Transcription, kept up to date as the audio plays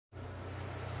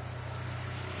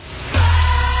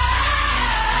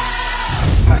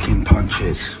Packing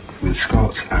Punches with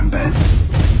Scott and Ben.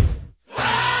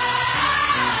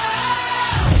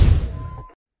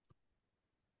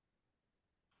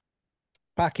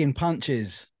 Packing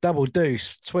punches, double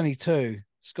deuce, 22.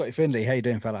 Scotty Findlay, how you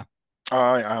doing, fella?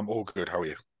 I am all good. How are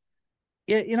you?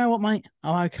 Yeah, you know what, mate?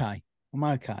 I'm okay. I'm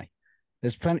okay.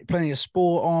 There's plenty of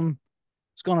sport on.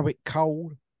 It's gone a bit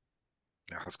cold,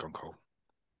 Yeah, it has gone cold.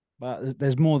 but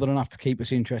there's more than enough to keep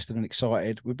us interested and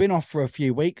excited. We've been off for a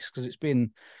few weeks because it's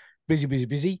been busy, busy,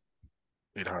 busy,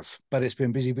 It has. but it's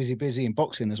been busy, busy, busy in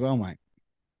boxing as well, mate.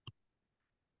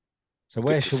 So Good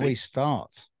where to shall we see.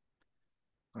 start?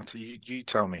 You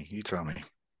tell me. You tell me.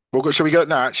 Shall we go?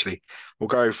 No, actually, we'll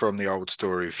go from the old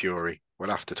story of Fury. We'll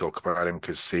have to talk about him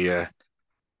because the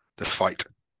fight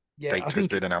Yeah, I date has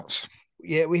think been announced.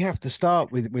 we have to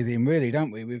start with him, really,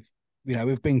 don't we?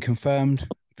 We've been confirmed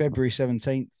February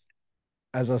 17th.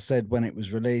 As I said when it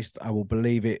was released, I will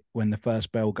believe it when the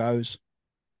first bell goes.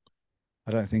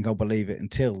 I don't think I'll believe it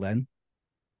until then.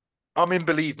 I'm in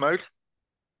believe mode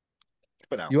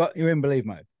for now. You're in believe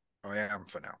mode. I am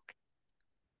for now.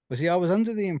 But see, I was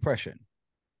under the impression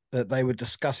that they were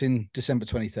discussing December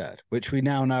 23rd, which we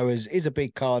now know is a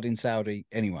big card in Saudi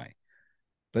anyway.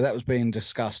 But that was being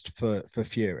discussed for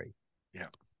Fury. Yeah.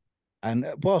 And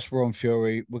whilst we're on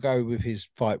Fury, we'll go with his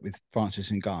fight with Francis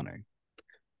Ngannou.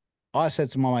 I said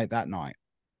to my mate that night,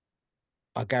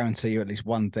 I guarantee you at least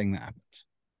one thing that happens.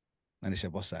 And he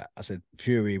said, "What's that?" I said,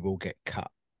 "Fury will get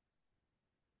cut."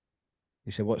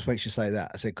 He said, "What makes you say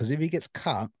that?" I said, "Because if he gets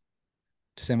cut,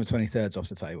 December 23rd's off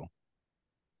the table."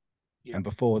 Yeah. And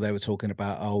before they were talking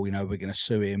about, oh, we're going to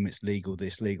sue him. It's legal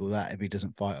this, legal that if he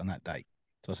doesn't fight on that date.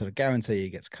 So I said, I guarantee he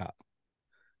gets cut.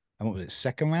 And what was it,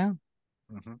 second round?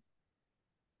 hmm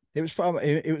It was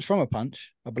from a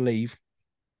punch, I believe.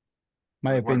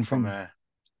 May Well, it have been from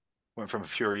went from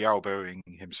Fury elbowing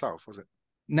himself, was it?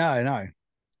 no.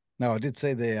 I did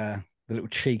see the little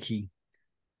cheeky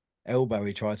elbow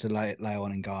he tried to lay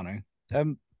on Ngannou.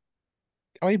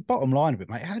 I mean, bottom line of it,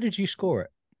 mate. How did you score it?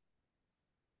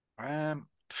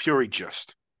 Fury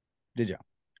Did you?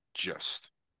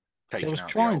 just So I taking was out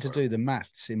the trying to elbow. do the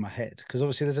maths in my head because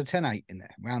obviously there's a 10-8 in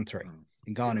there, round three. Mm.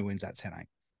 Yeah. Ngannou wins that 10-8.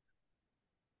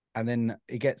 And then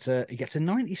he gets a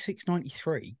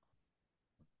 96-93.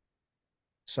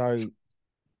 So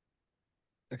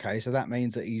okay, so that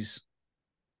means that he's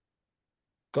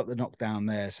got the knockdown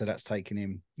there. So that's taking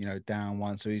him, down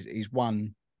one. So he's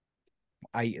won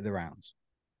 8 of the rounds,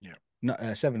 Yeah. not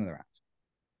 7 of the rounds.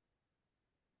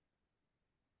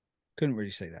 Couldn't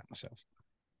really see that myself.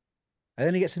 And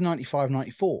then he gets to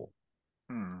 95-94.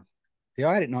 Hmm. See,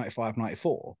 I had it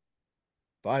 95-94,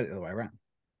 but I had it the other way around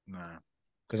No.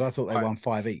 because I thought they I won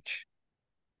 5 each.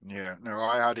 Yeah, no,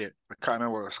 I had it. I can't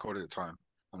remember what I scored at the time.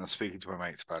 And I was speaking to my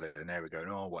mates about it, and they were going,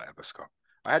 "Oh, whatever, Scott."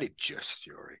 I had it just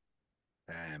Fury.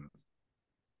 Um,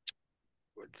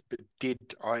 but did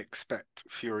I expect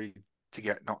Fury to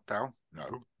get knocked down?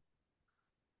 No.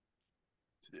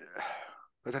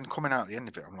 But then coming out at the end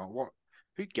of it, I'm like, what?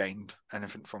 Who gained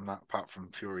anything from that apart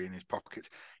from Fury in his pockets?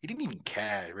 He didn't even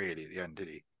care really at the end, did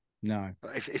he? No,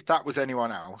 Like, if that was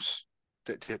anyone else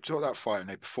that took that fight and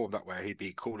they performed that way, he'd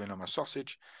be calling on a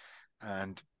sausage,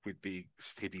 and he'd be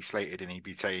slated and he'd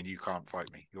be saying, "You can't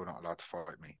fight me. You're not allowed to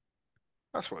fight me."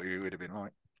 That's what he would have been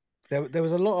like. there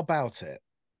was a lot about it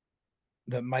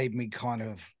that made me kind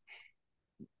of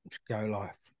go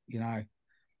like, you know,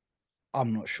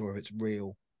 I'm not sure if it's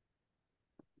real.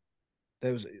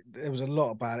 There was a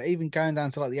lot about it. Even going down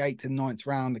to like the eighth and ninth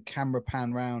round, the camera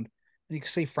pan round, and you can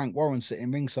see Frank Warren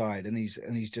sitting ringside, and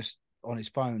he's just on his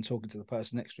phone talking to the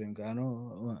person next to him, going,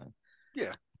 "Oh."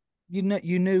 Yeah, You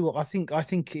knew. I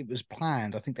think it was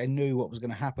planned. I think they knew what was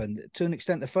going to happen to an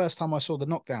extent. The first time I saw the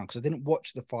knockdown, because I didn't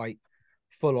watch the fight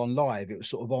full on live, it was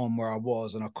sort of on where I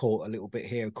was, and I caught a little bit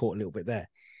here, caught a little bit there.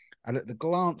 And at the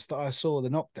glance that I saw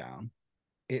the knockdown,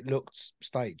 it looked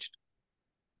staged.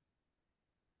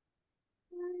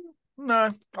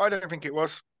 no, I don't think it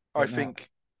was. I But no, think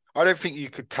I don't think you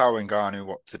could tell Ngannou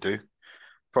what to do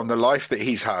from the life that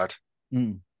he's had.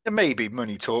 mm, It may be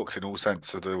money talks in all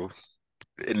sense of the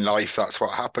in life. That's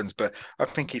what happens, but I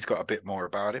think he's got a bit more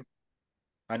about him.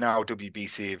 And now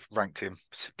WBC have ranked him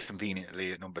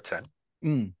conveniently at number 10.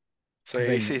 mm, So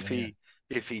it's conveniently,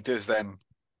 yeah. if he does then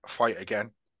fight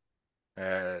again,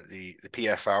 the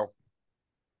PFL,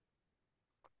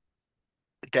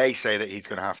 they say that he's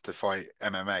going to have to fight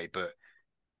MMA, but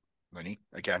money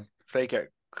again. If they get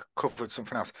covered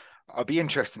something else, I'd be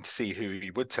interested to see who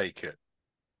he would take it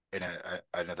in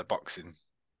another boxing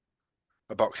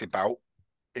bout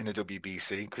in the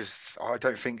WBC because I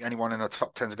don't think anyone in the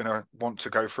top 10 is going to want to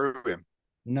go through him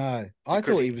No, I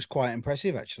because thought he was quite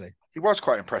impressive actually. he was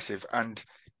quite impressive, and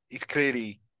he's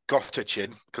clearly got a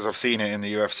chin because I've seen it in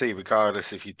the UFC.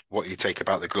 Regardless if what you take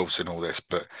about the gloves and all this,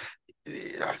 but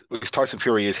if Tyson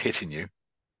Fury is hitting you,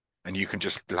 and you can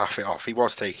just laugh it off, he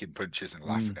was taking punches and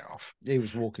laughing it off. He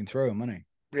was walking through them, wasn't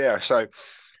he? Yeah, so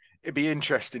it'd be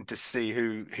interesting to see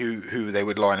who they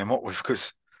would line him up with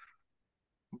because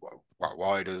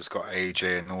Wilder's got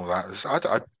AJ and all that.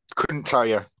 I couldn't tell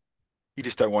you. You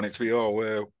just don't want it to be,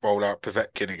 we'll roll out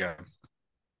Povetkin again.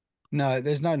 No,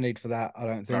 there's no need for that, I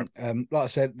don't think. No. Like I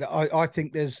said, I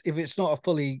think if it's not a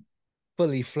fully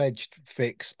fledged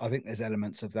fix, I think there's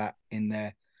elements of that in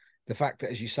there. The fact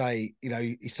that, as you say,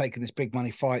 he's taken this big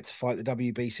money fight to fight the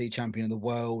WBC champion of the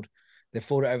world. They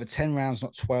fought it over 10 rounds,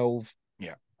 not 12.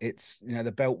 Yeah. It's,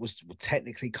 the belt was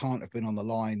technically can't have been on the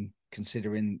line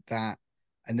considering that.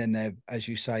 And then they've, as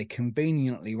you say,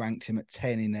 conveniently ranked him at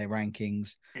 10 in their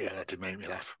rankings. Yeah, that did make me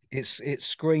laugh. It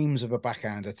screams of a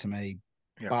backhander to me.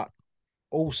 Yeah. But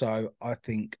also, I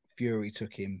think Fury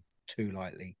took him too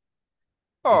lightly.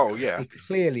 He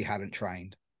clearly hadn't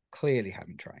trained.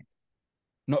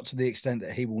 Not to the extent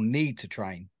that he will need to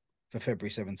train for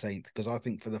February 17th, because I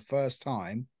think for the first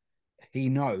time, he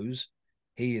knows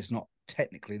he is not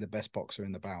technically the best boxer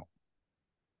in the bout.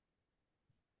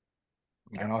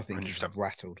 Yeah, and I think 100%. He's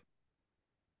rattled.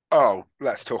 Oh,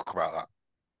 let's talk about that.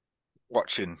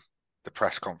 Watching the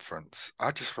press conference,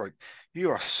 I just wrote, you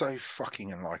are so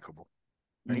fucking unlikable.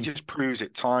 And he just proves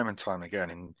it time and time again.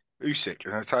 And Usyk,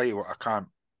 and I'll tell you what, I can't.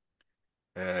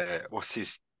 What's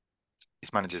his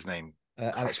manager's name?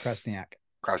 Alex Krasniak.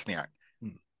 Krasniak.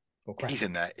 He's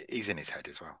in there. He's in his head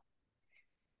as well.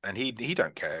 And he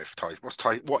don't care if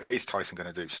Tyson. What is Tyson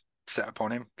going to do? Set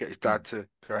upon him? Get his dad to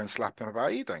go and slap him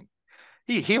about? He don't.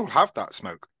 He'll have that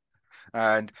smoke.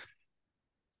 And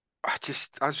I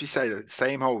just, as we say, the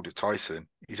same old of Tyson.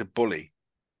 He's a bully,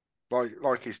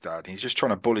 like his dad. He's just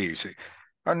trying to bully Usyk.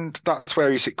 And that's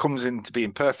where Usyk comes into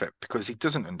being perfect, because he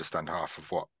doesn't understand half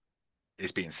of what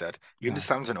is being said. He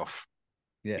understands enough.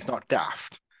 Yeah. He's not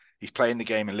daft. He's playing the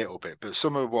game a little bit, but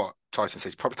some of what Tyson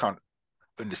says, he probably can't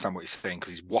understand what he's saying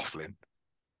because he's waffling.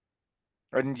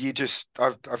 And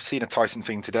I've seen a Tyson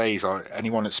thing today. He's like,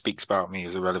 anyone that speaks about me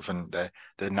is irrelevant.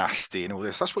 They're nasty and all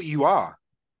this. That's what you are.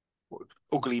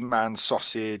 Ugly man,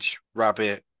 sausage,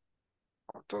 rabbit.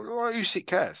 Usyk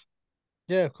cares.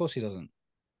 Yeah, of course he doesn't.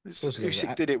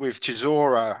 Usyk did it with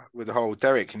Chisora with the whole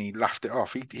Derek, and he laughed it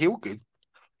off. He'll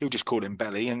just call him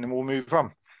Belly, and then we'll move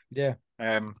on. Yeah.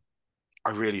 I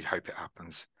really hope it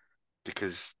happens,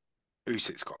 because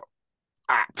Usyk's got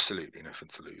absolutely nothing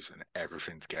to lose and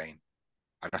everything to gain.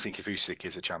 And I think if Usyk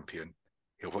is a champion,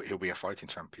 he'll be a fighting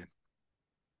champion.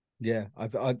 Yeah,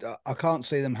 I can't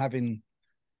see them having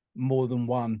more than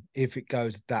one if it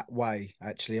goes that way.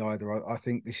 Actually, either I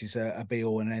think this is a be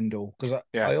all and end all, because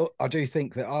I do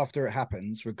think that after it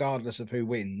happens, regardless of who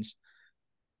wins,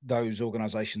 those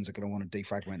organisations are going to want to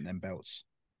defragment them belts.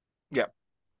 Yeah,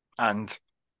 and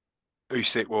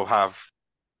Usyk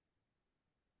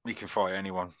he can fight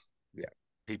anyone. Yeah,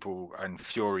 people, and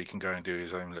Fury can go and do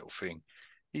his own little thing.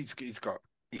 He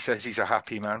says he's a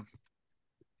happy man.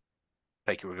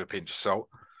 Take it with a pinch of salt,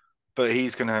 but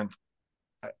he's gonna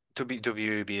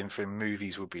WWE be in for him.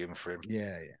 Movies will be in for him.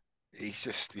 Yeah. He's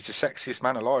the sexiest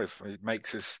man alive. It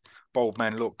makes us bald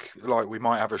men look like we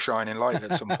might have a shining light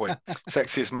at some point.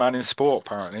 Sexiest man in sport,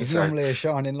 apparently. He's normally a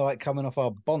shining light coming off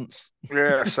our bonds.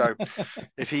 Yeah, so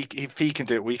if he can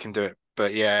do it, we can do it.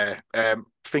 But yeah,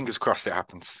 fingers crossed it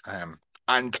happens.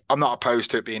 And I'm not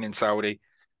opposed to it being in Saudi.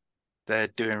 They're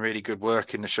doing really good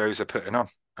work in the shows they're putting on.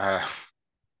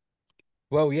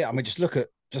 Well, yeah, I mean, just look at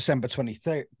December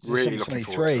 23rd, really December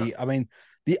 23. I mean,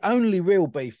 the only real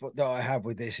beef that I have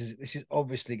with this is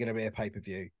obviously going to be a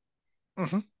pay-per-view.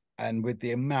 Mm-hmm. And with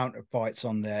the amount of fights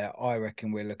on there, I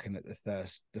reckon we're looking at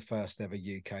the first ever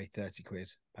UK 30 quid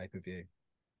pay-per-view.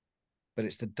 But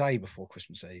it's the day before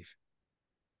Christmas Eve.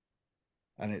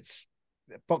 And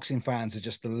boxing fans are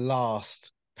just the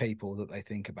last people that they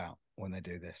think about when they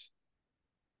do this.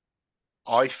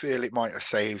 I feel it might have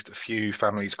saved a few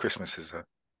families' Christmases,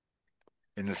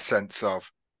 in the sense of,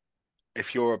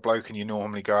 if you're a bloke and you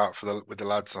normally go out with the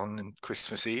lads on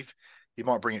Christmas Eve, you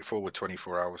might bring it forward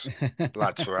 24 hours.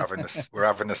 Lads, we're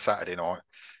having a Saturday night,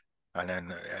 and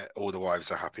then all the wives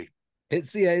are happy.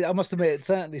 I must admit, it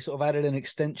certainly sort of added an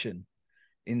extension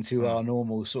into our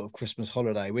normal sort of Christmas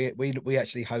holiday. We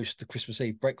actually host the Christmas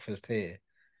Eve breakfast here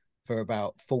for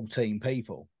about 14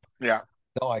 people. Yeah.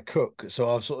 That I cook.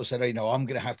 So I've sort of said, I'm going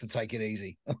to have to take it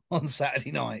easy on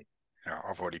Saturday night. Yeah,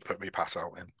 I've already put my pass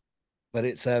out in. But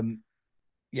it's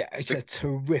it's a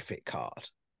terrific card.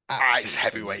 It's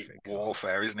heavyweight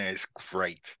warfare, isn't it? It's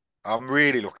great. I'm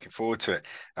really looking forward to it.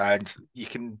 And you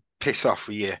can piss off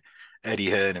with your Eddie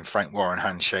Hearn and Frank Warren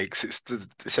handshakes.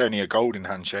 It's only a golden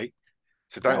handshake.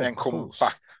 So don't Oh, then of come course.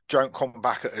 back. Don't come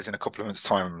back at us in a couple of months'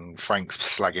 time and Frank's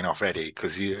slagging off Eddie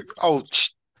because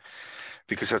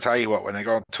because I tell you what, when they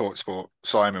go on TalkSport,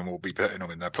 Simon will be putting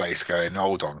them in their place, going,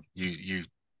 "Hold on, you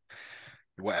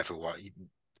whatever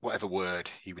whatever word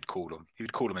he would call them, he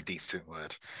would call them a decent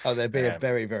word, Oh, there'd be a um,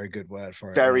 very, very good word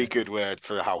for it, very wouldn't it? good word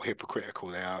for how hypocritical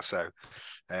they are." So,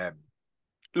 um,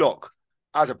 look,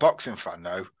 as a boxing fan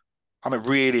though, I'm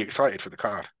really excited for the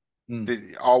card.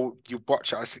 Mm. You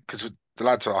watch it because the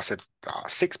lads, I said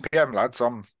 6 p.m. lads,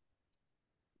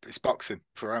 it's boxing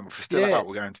for If we're still Yeah. out,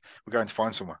 we're going to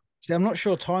find somewhere. See, I'm not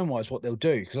sure time wise what they'll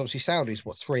do because obviously Saudi's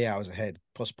 3 hours ahead,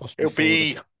 possibly It'll 4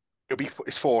 be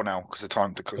it's 4 now because the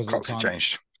because of the clocks have time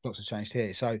changed. clocks have changed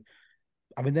here. So,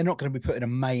 I mean, they're not going to be putting a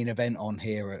main event on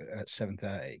here at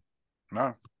 7:30.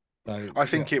 No, So, I yeah,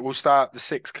 think it will start the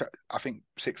 6. I think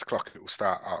 6 o'clock it will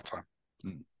start our time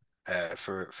mm.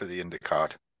 for the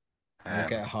undercard. And we'll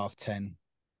get a 10:30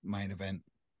 main event.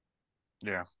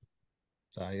 Yeah,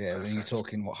 So, yeah, then you're perfect.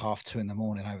 talking 2:30 in the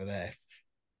morning over there.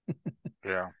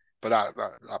 Yeah, but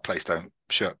that place don't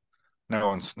shut. No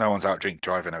one's out drink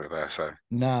driving over there. So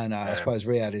No, I um, suppose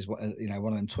Riyadh is one of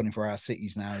them 24-hour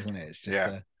cities now, isn't it?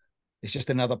 yeah, It's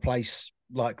just another place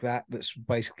like that that's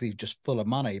basically just full of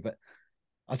money. But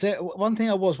I tell you, one thing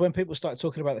when people started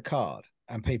talking about the card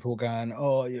and people were going,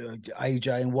 "Oh,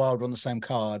 AJ and Wilder on the same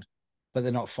card, but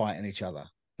they're not fighting each other."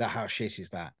 How shit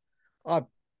is that? I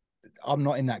I'm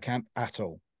not in that camp at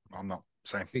all I'm not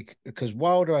saying. because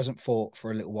Wilder hasn't fought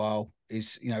for a little while.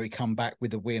 He come back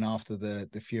with a win after the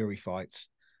Fury fights.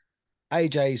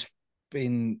 AJ's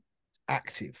been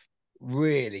active,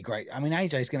 really great. I mean,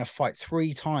 AJ's going to fight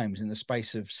 3 times in the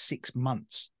space of 6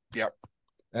 months. Yep.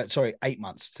 Sorry, 8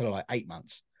 months. To like 8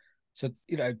 months. So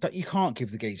you can't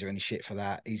give the geezer any shit for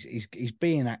that. He's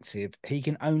being active. He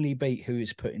can only beat who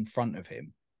is put in front of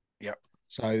him. Yep.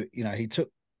 So he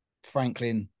took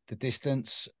Franklin the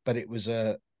distance, but it was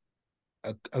a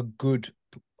good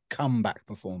comeback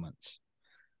performance.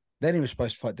 Then he was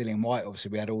supposed to fight Dillian White.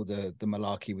 Obviously, we had all the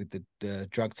malarkey with the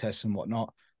drug tests and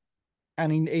whatnot,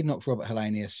 and he knocked Robert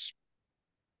Helenius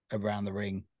around the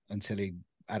ring until he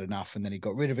had enough, and then he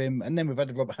got rid of him. And then we've had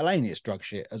the Robert Helenius drug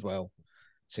shit as well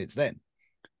since then.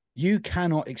 You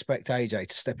cannot expect AJ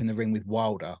to step in the ring with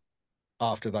Wilder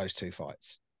after those 2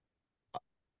 fights.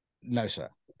 No, sir.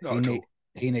 Not at all.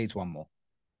 He needs one more.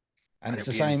 And it's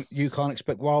the it'll be same. You can't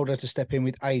expect Wilder to step in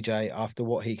with AJ after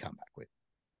what he come back with.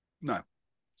 no.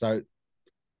 So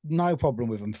no problem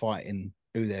with them fighting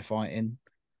who they're fighting.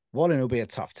 Wallin will be a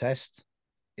tough test.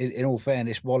 In all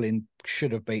fairness, Wallin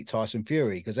should have beat Tyson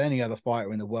Fury because any other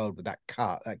fighter in the world with that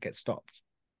cut, that gets stopped.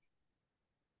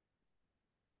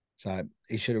 So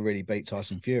he should have really beat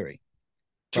Tyson Fury.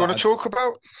 Do you want to talk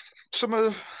about some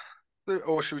of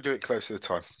or should we do it close to the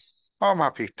time? I'm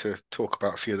happy to talk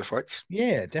about a few of the fights.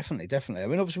 Yeah, definitely. I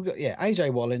mean, obviously we've got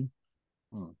AJ Wallin.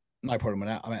 No problem with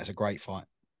that. I mean, it's a great fight.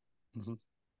 Mm-hmm.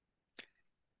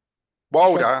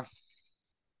 Wilder,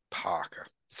 Parker.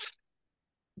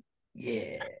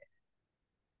 Yeah.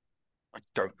 I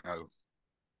don't know.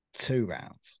 2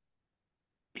 rounds.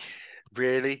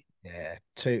 Really? Yeah.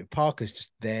 2. Parker's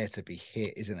just there to be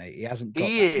hit, isn't he? He hasn't got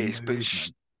He is, but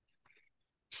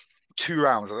 2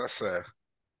 rounds.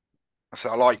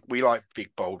 We like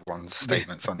big bold ones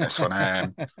statements on this one.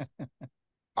 I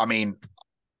mean,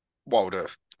 Wilder.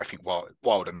 I think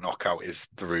Wilder knockout is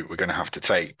the route we're going to have to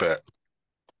take, but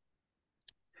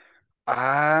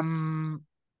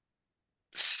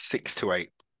 6-8.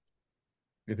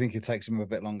 You think it takes him a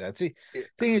bit longer? See,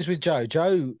 thing is with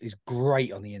Joe is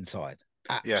great on the inside.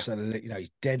 Absolutely,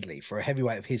 he's deadly for a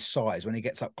heavyweight of his size. When he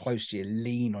gets up close to you,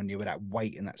 lean on you with that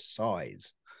weight and that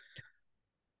size.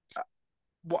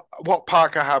 What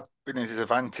Parker had been his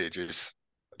advantage is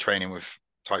training with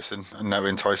Tyson and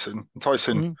knowing Tyson.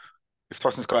 If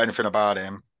Tyson's got anything about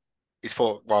him, he's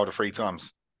fought Wilder 3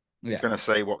 times. Yeah. He's going to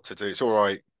say what to do. It's all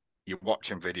right, you're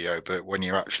watching video, but when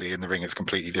you're actually in the ring, it's a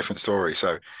completely different story.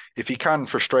 So if he can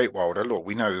frustrate Wilder, look,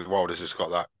 we know Wilder's just got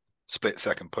that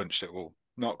split-second punch that will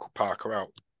knock Parker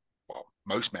out. Well,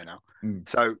 most men now.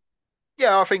 So,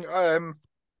 yeah, I think I'm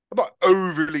not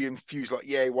overly enthused, like,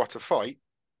 yeah, what a fight.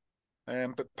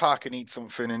 But Parker needs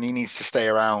something, and he needs to stay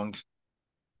around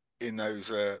in those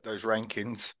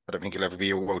rankings. I don't think he'll ever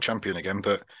be a world champion again,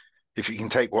 but if he can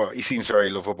take he seems very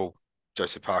lovable,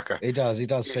 Joseph Parker. He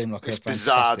does seem like a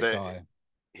bizarre fantastic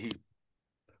guy.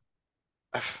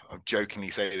 I jokingly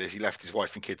say this, he left his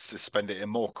wife and kids to spend it in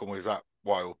Morecambe with that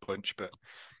wild punch, but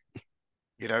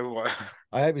You know what?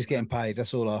 I hope he's getting paid.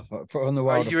 That's all for on the I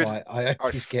Wilder you would fight. I hope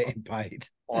I he's getting paid.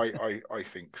 I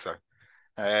think so.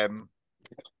 The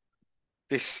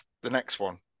next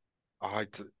one. I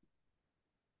had to,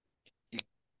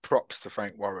 props to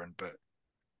Frank Warren, but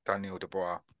Daniel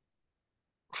Dubois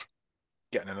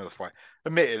getting another fight.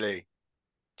 Admittedly,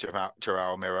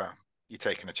 Joao Mira, you're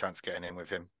taking a chance getting in with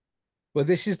him. Well,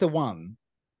 this is the one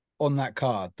on that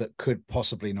card that could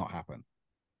possibly not happen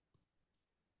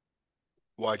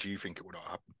Why do you think it will not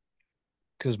happen?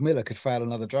 because Miller could fail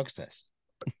another drugs test.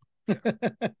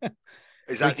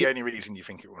 Is that the only reason you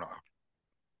think it will not happen?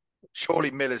 Surely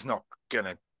Miller's not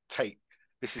gonna take.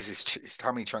 This is his.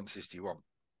 How many chances do you want?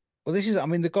 Well, this is, I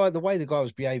mean, the way the guy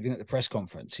was behaving at the press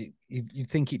conference, you'd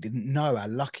think he didn't know how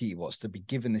lucky he was to be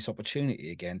given this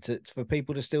opportunity again, for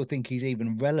people to still think he's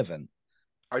even relevant.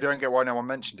 I don't get why no one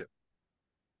mentioned it.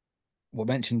 What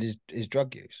mentioned his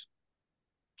drug use.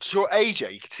 Sure,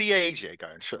 AJ, you could see AJ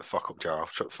going, "Shut the fuck up, Joe.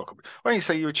 Shut the fuck up." Why don't you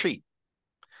say you're a cheat?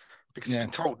 Because he's been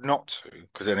told not to,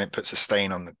 because then it puts a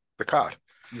stain on the card.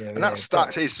 Yeah, and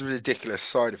that is the ridiculous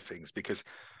side of things. Because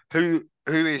who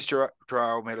is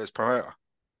Joao Miller's promoter?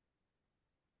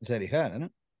 It's Eddie Hearn, isn't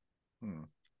it?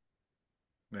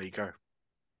 There you go.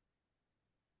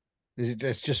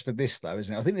 It's just for this though,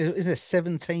 isn't it? I think there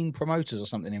 17 promoters or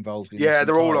something involved. Yeah,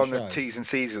 they're all on the T's and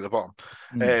C's at the bottom.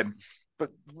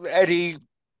 But Eddie,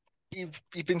 you've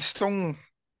been stung.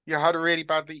 You had a really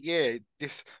bad year.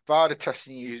 This VADA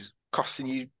testing you costing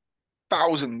you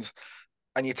thousands,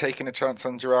 and you're taking a chance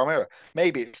on Joao Mira.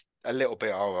 Maybe it's a little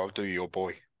bit. Oh, I'll do your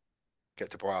boy.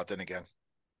 Get to Boyardin again.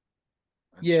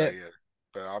 Yeah,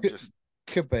 but I'm just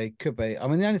could be. I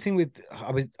mean, the only thing with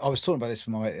I was talking about this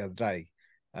with my mate the other day.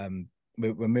 When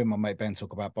me and my mate Ben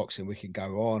talk about boxing, we can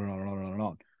go on and on and on and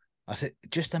on. I said,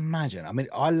 just imagine. I mean,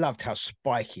 I loved how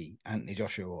spiky Anthony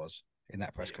Joshua was in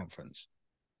that press conference.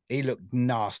 He looked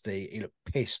nasty, he looked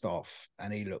pissed off,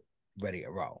 and he looked ready to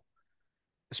roll.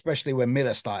 Especially when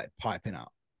Miller started piping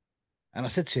up. And I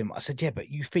said to him, yeah, but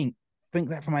you think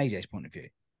that from AJ's point of view.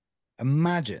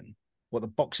 Imagine what the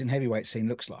boxing heavyweight scene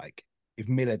looks like if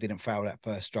Miller didn't fail that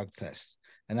first drug test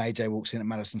and AJ walks in at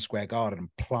Madison Square Garden and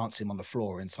plants him on the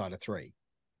floor inside a 3.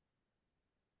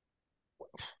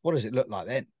 What does it look like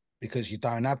then? Because you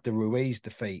don't have the Ruiz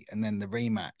defeat and then the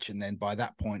rematch, and then by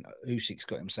that point Usyk's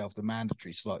got himself the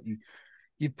mandatory slot.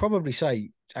 You'd probably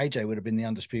say AJ would have been the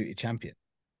undisputed champion.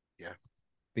 Yeah.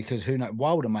 Because who knows,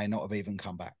 Wilder may not have even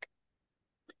come back.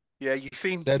 Yeah, you've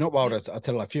seen they're not Wilder, I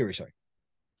tell you, like Fury, sorry.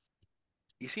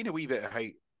 You've seen a wee bit of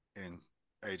hate in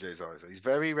AJ's eyes. He's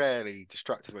very rarely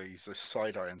distracted where he's just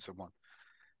side-eyeing someone.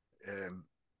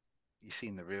 You've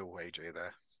seen the real AJ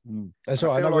there. That's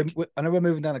right. I know we're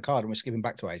moving down the card and we're skipping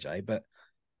back to AJ, but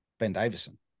Ben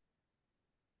Davison.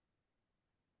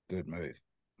 Good move.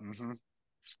 Mm-hmm.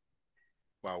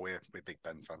 Well, we're big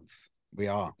Ben fans. We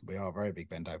are very big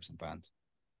Ben Davison fans.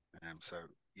 So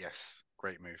yes,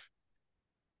 great move.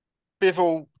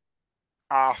 Bivol,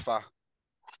 Arthur.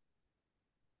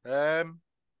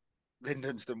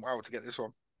 Lyndon's done well to get this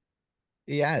one.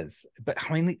 He has, but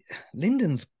I mean,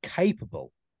 Lyndon's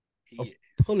capable of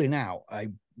pulling out a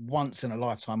once in a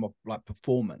lifetime of like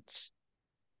performance.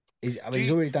 He's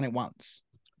already done it once.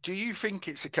 Do you think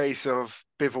it's a case of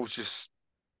Bivol just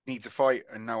needs a fight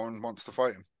and no one wants to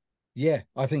fight him? Yeah,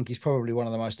 I think he's probably one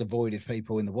of the most avoided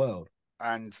people in the world.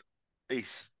 And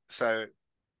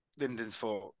Lyndon's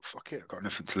thought, fuck it, I've got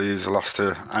nothing to lose. I lost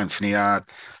to Anthony Yard,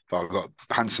 but I got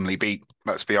handsomely beat,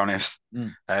 let's be honest.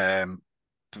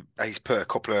 He's put a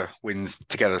couple of wins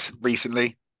together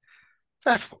recently.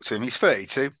 Fair fuck to him. He's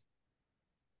 32.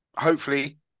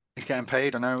 Hopefully he's getting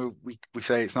paid. I know we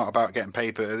say it's not about getting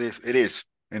paid, but it is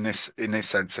in this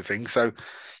sense of things. So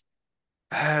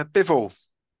Bivol,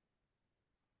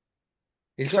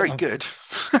 he's very good.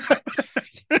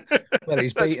 Well,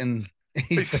 he's beaten.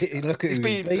 He's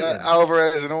beaten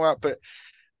Alvarez and all that, but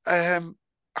I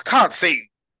can't see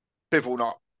Bivol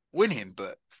not winning.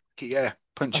 But yeah,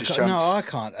 punch his chance. No, I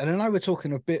can't. And I know we're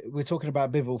talking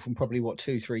about Bivol from probably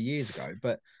 2-3 years ago.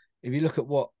 But if you look at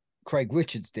what Craig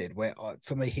Richards did, where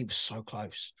for me he was so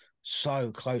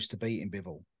close to beating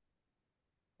Bivol,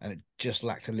 and it just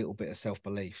lacked a little bit of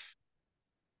self-belief.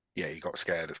 Yeah, he got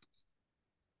scared.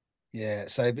 Yeah,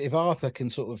 so if Arthur can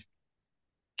sort of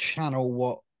channel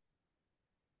what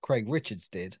Craig Richards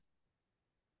did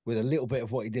with a little bit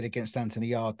of what he did against Anthony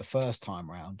Yard the first time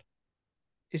round,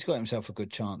 he's got himself a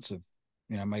good chance of,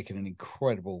 making an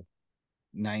incredible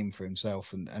name for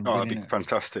himself and that'd be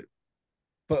fantastic.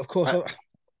 But of course,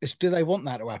 do they want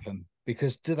that to happen?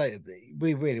 Because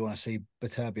we really want to see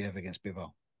Beterbiev against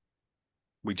Bivol.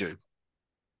 We do.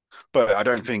 But I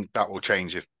don't think that will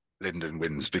change if Lyndon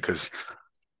wins, because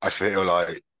I feel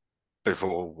like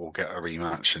before we'll get a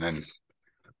rematch, and then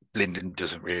Lyndon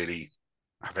doesn't really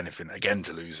have anything again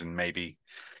to lose, and maybe,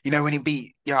 when he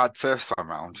beat Yard first time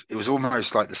round, it was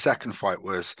almost like the second fight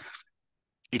was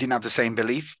he didn't have the same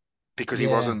belief because he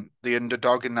Yeah, wasn't the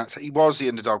underdog in that. He was the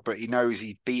underdog, but he knows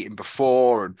he beat him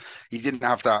before, and he didn't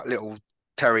have that little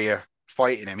terrier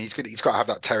fighting him. He's got to have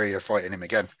that terrier fighting him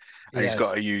again, he and he's has.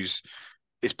 got to use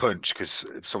his punch because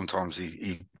sometimes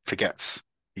he forgets.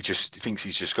 He just thinks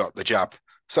he's just got the jab.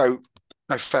 So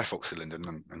no, fair fucks to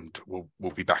Lyndon, and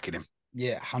we'll be backing him.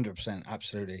 Yeah, 100%,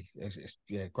 absolutely.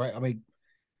 Yeah, great. I mean,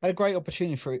 had a great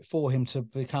opportunity for him to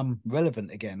become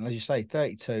relevant again. As you say,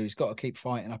 32, he's got to keep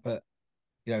fighting up at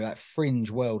that fringe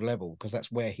world level because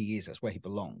that's where he is, that's where he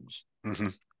belongs. Mm-hmm.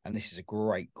 And this is a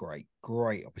great, great,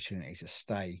 great opportunity to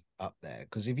stay up there.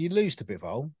 Because if you lose to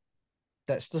Bivol,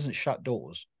 that doesn't shut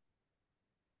doors.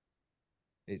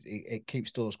 It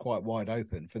keeps doors quite wide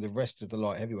open for the rest of the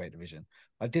light heavyweight division.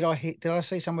 Did I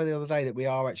say somewhere the other day that we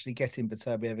are actually getting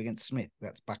Beterbiev against Smith?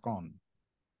 That's back on.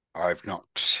 I've not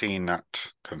seen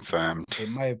that confirmed. It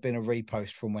may have been a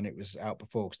repost from when it was out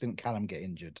before because didn't Callum get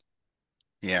injured?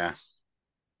 Yeah.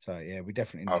 So yeah, we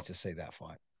definitely need to see that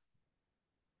fight.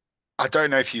 I don't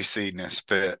know if you've seen this,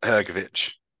 but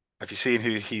Hrgovic, have you seen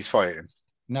who he's fighting?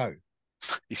 No.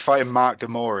 He's fighting Mark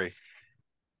Demori.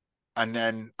 And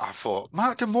then I thought,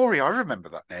 Mark Demori, I remember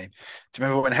that name. Do you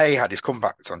remember when Hay had his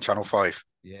comebacks on Channel 5?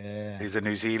 Yeah. He's a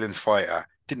New Zealand fighter.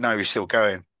 Didn't know he was still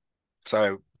going.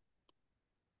 So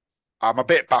I'm a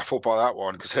bit baffled by that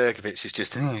one because Hrgovic is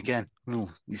just, again,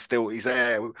 he's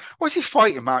there. Why is he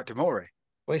fighting Mark Demori?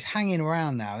 Well, he's hanging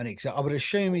around now, isn't he? 'Cause I would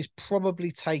assume he's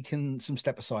probably taken some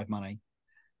step aside money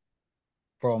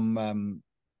from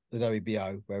the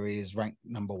WBO, where he is ranked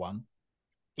number 1.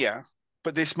 Yeah.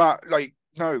 But this Mark,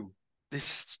 no,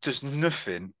 this does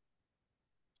nothing.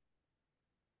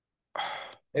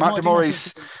 Matt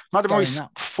Demori's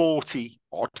 40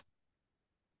 odd.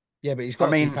 Yeah, but he's got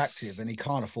to keep active and he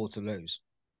can't afford to lose.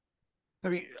 I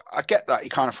mean, I get that he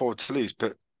can't afford to lose,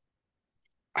 but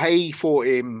Hay fought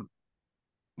him,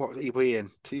 what were we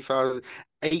in,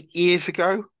 2008 years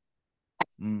ago?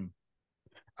 Mm.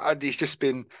 And he's just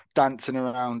been dancing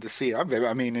around the scene.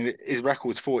 I mean, his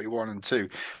record's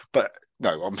 41-2, but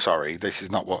no, I'm sorry. This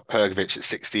is not what Hrgovic at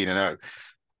 16-0.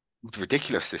 It's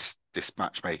ridiculous, this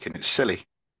matchmaking. It's silly.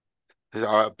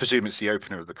 I presume it's the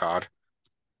opener of the card.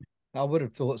 I would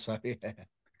have thought so, yeah.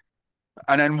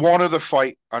 And then one other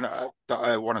fight that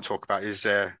I want to talk about is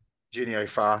Junio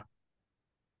Fa.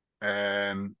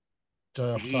 Junio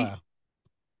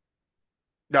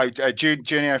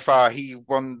Fa. He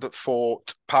won that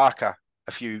fought Parker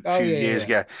a few years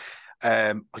ago.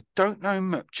 I don't know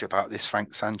much about this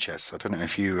Frank Sanchez. I don't know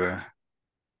if you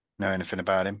know anything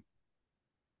about him.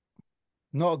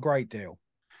 Not a great deal.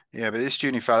 Yeah, but this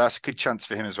Junio Fa, that's a good chance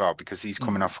for him as well because he's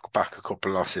coming off back a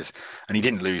couple of losses and he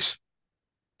didn't lose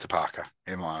to Parker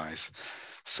in my eyes.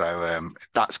 So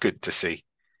that's good to see.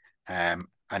 And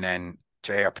then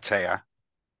Jay Apatea,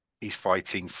 he's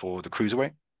fighting for the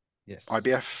cruiserweight. Yes.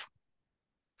 IBF.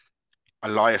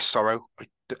 Elias Sorrow.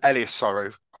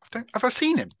 Have I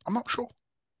seen him? I'm not sure.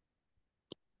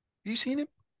 Have you seen him?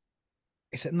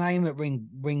 It's a name that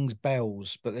rings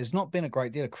bells, but there's not been a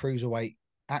great deal of cruiserweight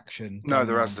action. No,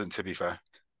 there hasn't, to be fair.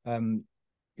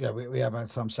 We have had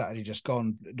some Saturday just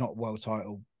gone, not world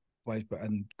title ways, but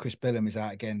and Chris Billum is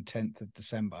out again 10th of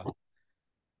December.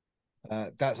 I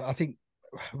think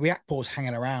Riakpor's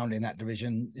hanging around in that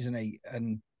division, isn't he?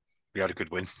 And we had a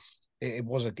good win. It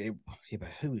was but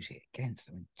who was he against?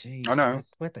 I mean, geez, I know.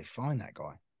 Where'd they find that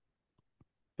guy?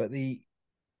 But Jai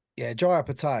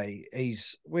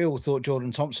Apate, we all thought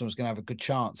Jordan Thompson was going to have a good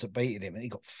chance at beating him, and he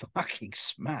got fucking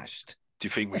smashed. Do you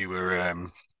think we were? I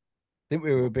think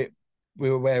we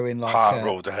were wearing like heart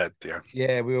rolled ahead. Yeah.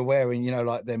 Yeah, we were wearing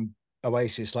like them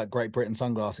Oasis, like Great Britain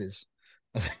sunglasses.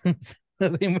 I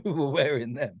think we were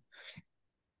wearing them.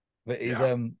 But he's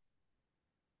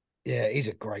he's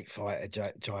a great fighter,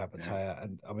 Jai Apate,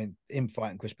 and I mean him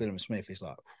fighting Chris Billum Smith is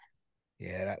like,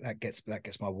 that gets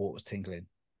my waters tingling.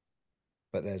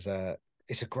 But it's a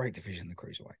great division, the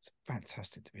cruiserweight. It's a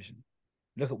fantastic division.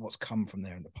 Look at what's come from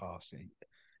there in the past.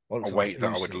 A weight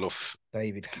that I would love.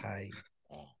 David Kay.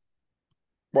 Oh.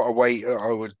 What a weight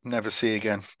I would never see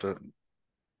again. But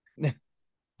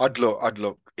I'd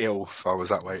look ill if I was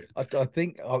that weight. I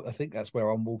think that's where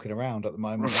I'm walking around at the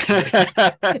moment.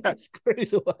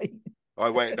 Cruiserweight. I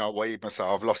weighed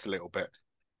myself. I've lost a little bit.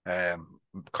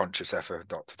 Conscious effort.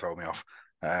 Doctor told me off.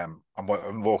 I'm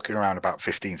walking around about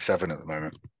 15.7 at the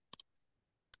moment.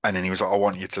 And then he was like, I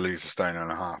want you to lose 1.5 stone. I'm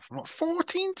like,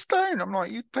 14 stone? I'm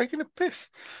like, you're taking a piss.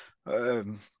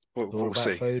 It's all We'll about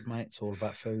see. food, mate. It's all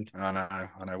about food. I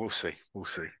know. We'll see. We'll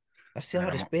see. That's the Yeah,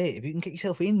 hardest bit. If you can get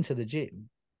yourself into the gym,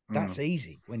 that's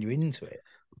easy when you're into it.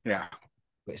 Yeah.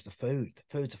 But it's the food. The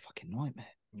food's a fucking nightmare.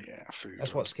 Yeah, food.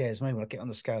 That's what scares me when I get on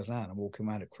the scales now and I'm walking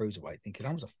around at cruiserweight thinking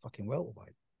I was a fucking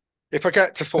welterweight. If I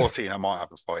get to 14, I might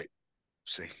have a fight.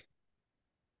 See.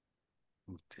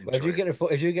 But if you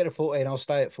get a 14, I'll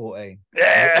stay at 14.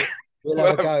 Yeah. We'll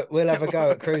have a go. We'll have a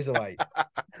go at cruiserweight.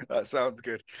 That sounds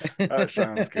good. That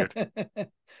sounds good.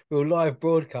 We'll live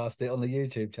broadcast it on the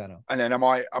YouTube channel. And then I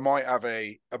might have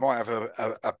a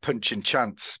punching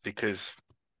chance, because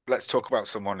let's talk about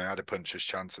someone who had a puncher's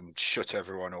chance and shut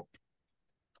everyone up.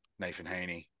 Nathan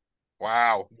Haney.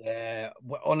 Wow. Yeah,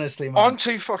 well, honestly, man. On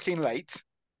too fucking late.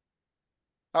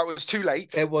 That was too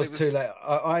late. It was too late.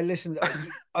 I listened.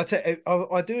 I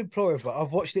do implore it, but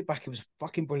I've watched it back. It was a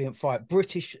fucking brilliant fight.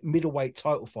 British middleweight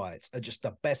title fights are just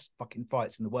the best fucking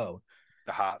fights in the world.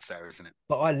 The heart's there, isn't it?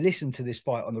 But I listened to this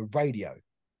fight on the radio.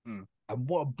 Mm. And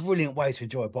what a brilliant way to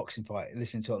enjoy a boxing fight,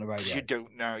 listening to it on the radio. You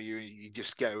don't know, you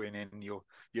just go in and you're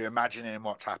imagining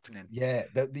what's happening. Yeah,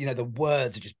 the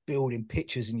words are just building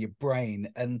pictures in your brain.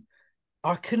 And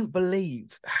I couldn't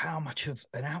believe how much of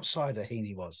an outsider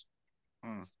Heaney was.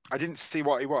 I didn't see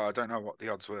what he was. I don't know what the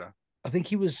odds were. I think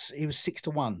he was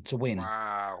 6-1 to win.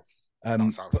 Wow.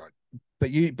 That's outside.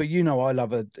 But you know I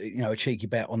love a cheeky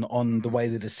bet on the way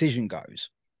the decision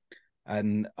goes.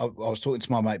 And I was talking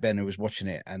to my mate Ben, who was watching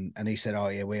it, and he said, "Oh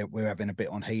yeah, we're having a bit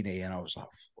on Heaney," and I was like,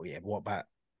 "Well, yeah, what about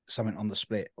something on the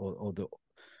split or the?"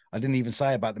 I didn't even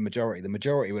say about the majority. The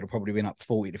majority would have probably been up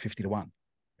 40 to 50 to 1.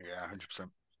 Yeah, 100%.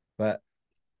 But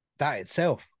that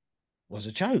itself was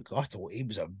a joke. I thought he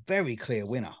was a very clear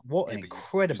winner. What an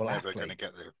incredible athlete! Never going to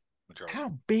get the majority.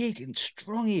 How big and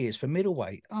strong he is for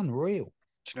middleweight. Unreal.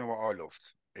 Do you know what I loved?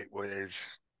 It was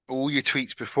all your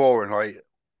tweets before, and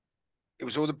it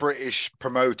was all the British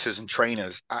promoters and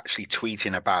trainers actually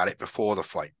tweeting about it before the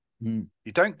fight.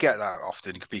 You don't get that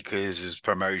often because there's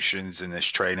promotions and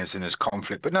there's trainers and there's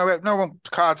conflict. But no one,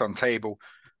 cards on table.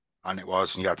 And it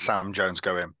was, and you had Sam Jones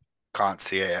going, can't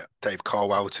see it. Dave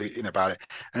Caldwell tweeting about it.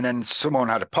 And then someone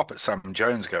had a pop at Sam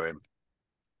Jones going,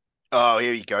 oh,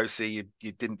 here you go. See,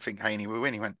 you didn't think Haney would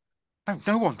win. He went,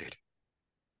 no one did.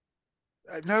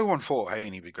 No one thought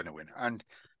Haney was going to win. And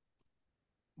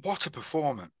what a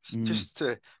performance. Just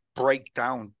to break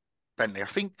down Bentley. I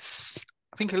think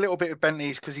a little bit of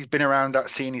Bentley's because he's been around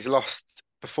that scene. He's lost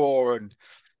before, and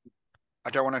I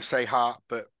don't want to say heart,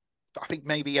 but I think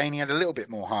maybe Haney had a little bit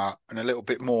more heart and a little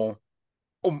bit more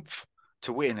oomph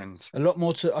to win, and a lot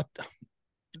more to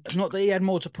not that he had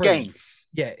more to prove. Gain.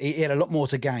 Yeah, he had a lot more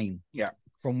to gain. Yeah,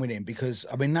 from winning, because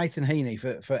I mean Nathan Heaney,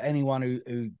 for anyone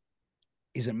who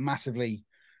isn't massively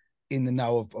in the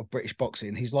know of British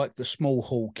boxing, he's like the small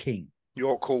hall king.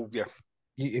 You're cool, yeah.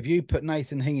 If you put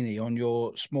Nathan Heaney on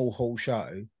your small hall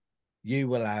show, you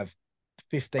will have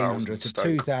 1,500 to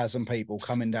 2,000 people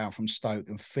coming down from Stoke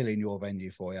and filling your venue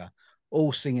for you,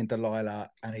 all singing Delilah,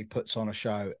 and he puts on a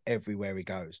show everywhere he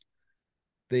goes.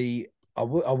 I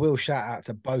will shout out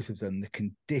to both of them. The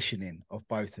conditioning of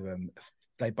both of them,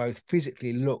 they both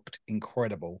physically looked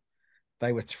incredible.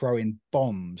 They were throwing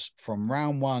bombs from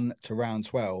round 1 to round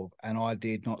 12, and I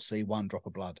did not see one drop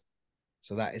of blood.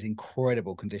 So that is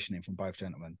incredible conditioning from both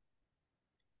gentlemen.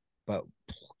 But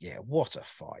yeah, what a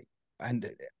fight.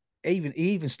 And he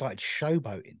even started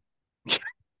showboating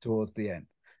towards the end.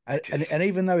 And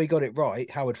even though he got it right,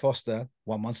 Howard Foster,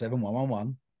 117,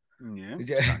 111.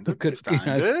 Yeah,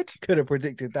 could have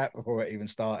predicted that before it even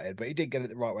started, but he did get it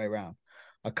the right way around.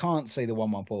 I can't see the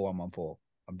 114, 114.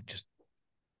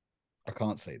 I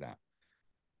can't see that.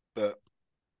 But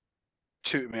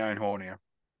toot my own horn here.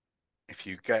 If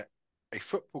you get a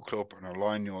football club and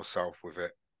align yourself with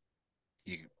it,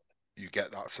 you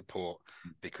get that support,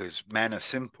 because men are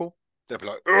simple. They'll be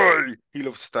like, oh, he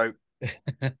loves Stoke.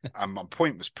 And my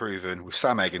point was proven with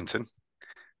Sam Eggington.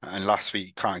 And last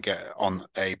week, can't get on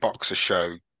a boxer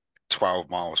show 12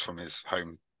 miles from his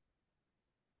home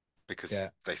because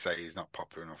they say he's not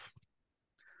popular enough.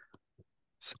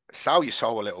 Sell your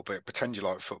soul a little bit. Pretend you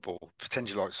like football. Pretend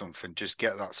you like something. Just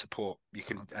get that support. You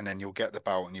can, and then you'll get the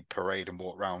belt and you parade and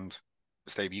walk around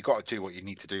the stadium. You got to do what you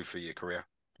need to do for your career.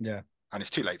 Yeah. And it's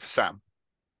too late for Sam.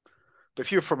 But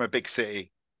if you're from a big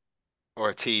city or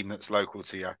a team that's local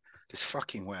to you, just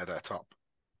fucking wear their top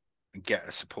and get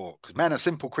a support, because men are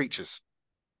simple creatures.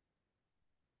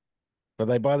 But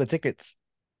they buy the tickets.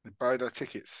 They buy their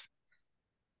tickets.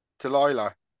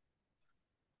 Delilah.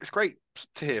 It's great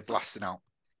to hear blasting out.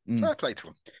 Fair play to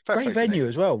them. Great venue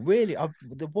as well. Really,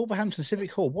 the Wolverhampton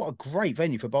Civic Hall, what a great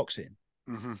venue for boxing.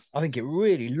 I think it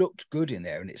really looked good in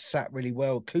there, and it sat really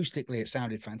well. Acoustically, it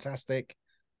sounded fantastic.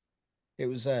 It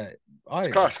was I It's think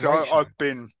it was class. a great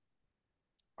show.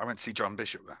 I went to see John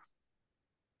Bishop there,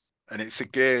 and it's a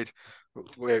good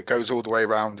where it goes all the way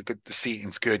around. The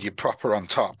seating's good. You're proper on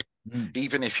top, Mm.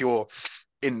 even if you're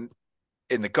in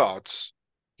the gods.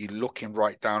 You're looking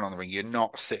right down on the ring. You're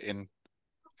not sitting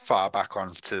far back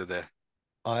onto the.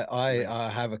 I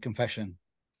have a confession.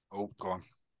 Oh, go on.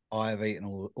 I have eaten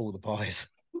all the pies.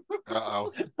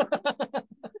 Uh-oh.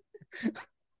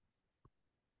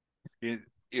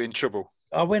 You're in trouble.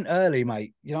 I went early,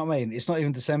 mate. You know what I mean? It's not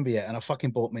even December yet, and I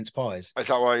fucking bought mince pies. Is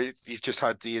that why you've just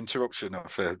had the interruption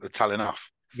of the telling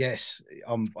off? Yes,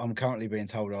 I'm currently being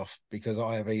told off because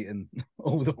I have eaten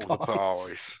all the All the pies.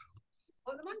 pies.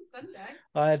 On them on Sunday.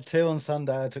 I had 2 on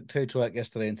Sunday. I took 2 to work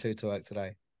yesterday and 2 to work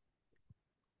today.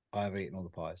 I have eaten all the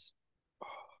pies.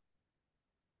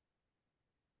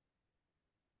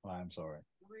 I am sorry.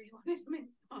 I really wanted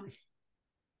mince pie.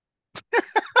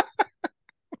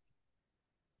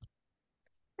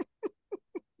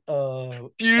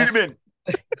 Fuming.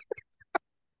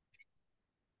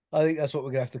 I think that's what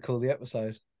we're gonna have to call the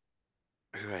episode.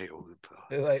 Who ate all the pies?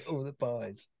 Who ate all the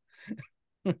pies?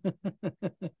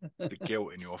 The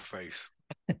guilt in your face.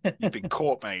 You've been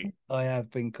caught, mate. I have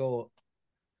been caught.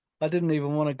 I didn't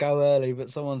even want to go early,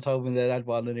 but someone told me they had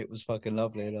one and it was fucking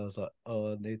lovely, and I was like,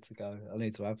 "Oh, I need to go. I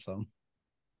need to have some."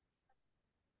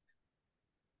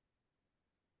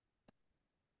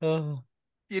 Oh,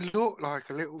 You look like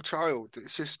a little child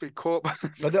that's just been caught. I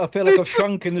feel like I've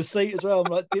shrunk in the seat as well.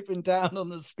 I'm like dipping down on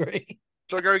the screen.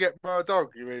 Shall I go get my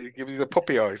dog? You give me the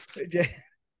puppy eyes. Yeah.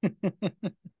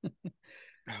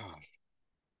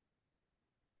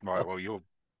 Right, well, you'll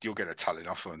get a telling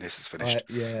off when this is finished.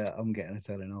 Yeah, I'm getting a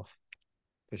telling off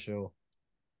for sure.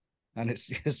 And it's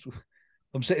just,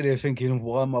 I'm sitting here thinking,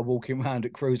 why am I walking around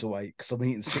at cruiserweight? Because I'm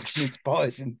eating 6 mince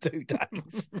pies in 2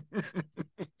 days.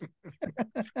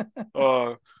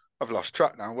 Oh, I've lost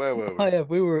track now. Where were we? Oh, yeah,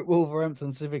 we were at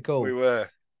Wolverhampton Civic Hall. We were.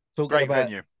 Talking Great about,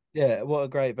 venue. yeah, what a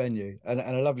great venue and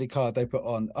a lovely card they put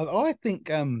on. I think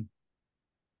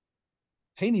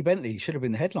Heaney Bentley should have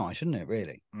been the headline, shouldn't it?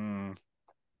 Really? I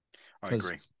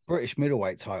agree. British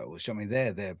middleweight titles. I mean,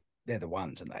 they're the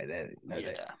ones, and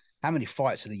how many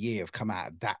fights of the year have come out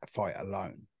of that fight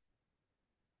alone?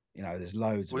 You know, there's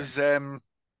loads. No,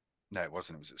 it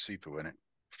wasn't. It was at Super, wasn't it?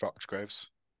 Foxgroves.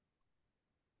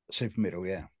 Super middle,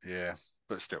 yeah. Yeah,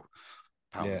 but still,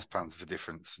 pounds of a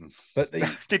difference. And but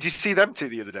did you see them two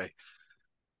the other day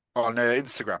on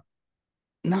Instagram?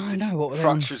 No. What were they?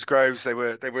 Fractures Groves. They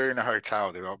were in a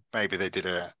hotel. Maybe they did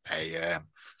a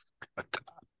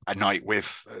night with.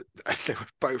 They were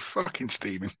both fucking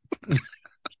steaming.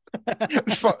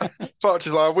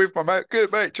 Fractures like with my mate,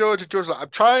 good mate George, and George like, I'm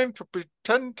trying to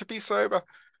pretend to be sober,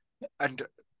 and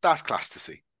that's class to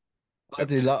see. I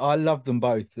do. I love them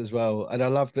both as well, and I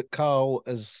love that Carl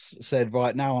has said,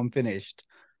 "Right now, I'm finished.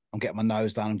 I'm getting my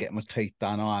nose done. I'm getting my teeth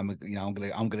done. I'm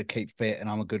gonna keep fit, and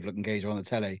I'm a good looking geezer on the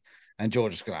telly." And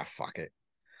George is gonna fuck it.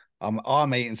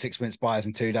 I'm eating 6 mince pies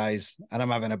in 2 days, and I'm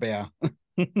having a beer.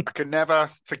 I can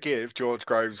never forgive George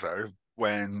Groves though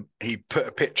when he put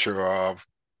a picture of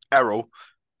Errol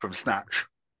from Snatch,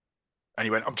 and he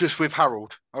went, "I'm just with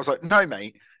Harold." I was like, "No,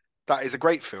 mate. That is a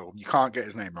great film. You can't get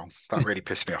his name wrong." That really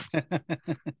pissed me off.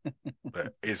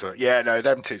 But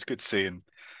them two. It's good to see. And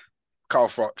Carl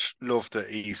Froch, love that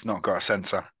he's not got a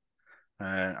censor,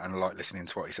 and I like listening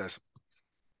to what he says.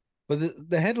 But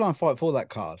the headline fight for that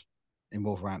card in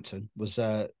Wolverhampton was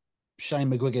Shane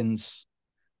McGuigan's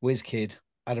whiz kid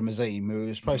Adam Azim, who we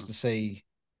were supposed to see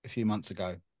a few months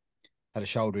ago, had a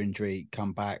shoulder injury,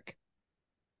 come back.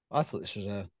 I thought this was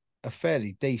a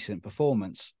fairly decent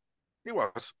performance. It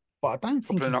was. But I don't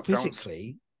think he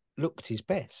physically looked his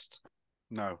best.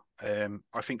 No.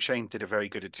 I think Shane did a very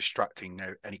good at distracting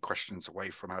any questions away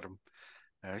from Adam.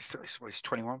 He's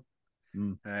 21.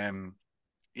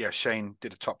 Shane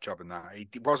did a top job in that. He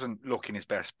wasn't looking his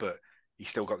best, but he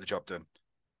still got the job done.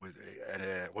 Was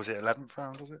it 11th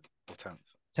round, was it? Or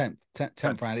 10th?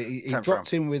 10th round. He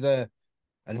dropped him with a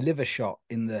liver shot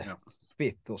in the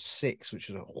 5th or 6th,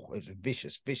 which was a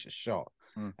vicious shot.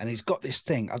 And he's got this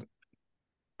thing.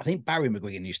 I think Barry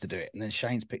McGuigan used to do it, and then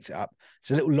Shane's picked it up.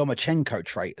 It's a little Lomachenko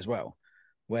trait as well,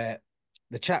 where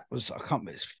the chap was, I can't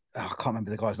remember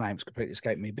the guy's name. It's completely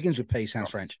escaped me. It begins with P, sounds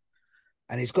French.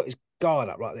 And he's got his guard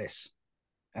up like this.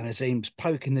 And Azim's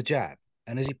poking the jab.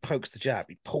 And as he pokes the jab,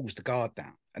 he pulls the guard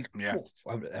down. And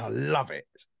I love it.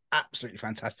 It's absolutely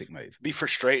fantastic move. Be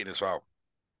frustrating as well.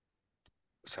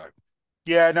 So,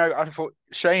 I thought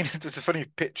Shane, there's a funny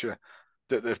picture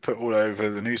that they've put all over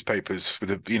the newspapers with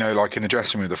like in the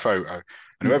dressing room with the photo.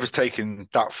 And whoever's taking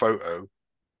that photo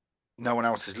no one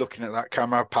else is looking at that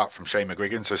camera apart from Shane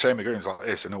McGuigan. So Shane McGuigan's like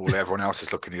this, and everyone else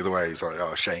is looking the other way. He's like,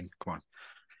 "Oh, Shane, come on."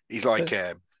 He's like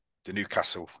the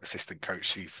Newcastle assistant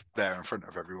coach. He's there in front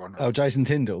of everyone. Oh, Jason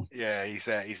Tyndall. Yeah, he's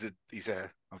there. He's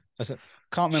there. I said,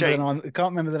 can't remember the name.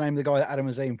 Can't remember the name of the guy that Adam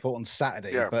Azim fought on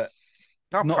Saturday. Yeah. But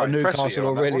I'm not a quite impressed with Newcastle you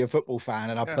or on that really one. a football fan,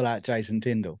 and I pull out Jason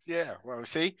Tyndall. Yeah, well,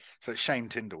 see, so it's Shane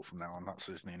Tyndall from now on. That's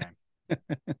his new name.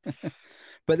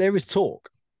 But there is talk.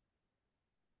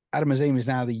 Adam Azim is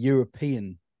now the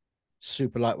European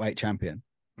super lightweight champion.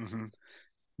 Mm-hmm.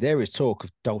 There is talk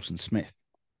of Dalton Smith.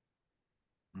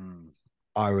 Mm.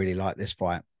 I really like this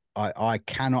fight. I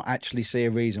cannot actually see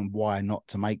a reason why not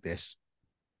to make this.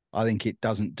 I think it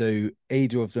doesn't do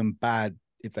either of them bad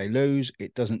if they lose.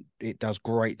 It does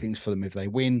great things for them if they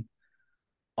win.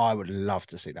 I would love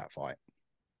to see that fight.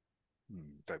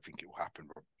 Don't think it will happen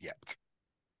yet.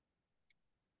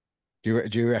 Do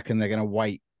you reckon they're going to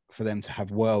wait for them to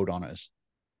have world honours?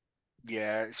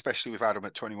 Yeah, especially with Adam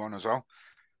at 21 as well.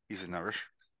 He's in Irish.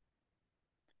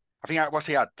 I think what's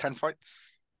he had? 10 fights?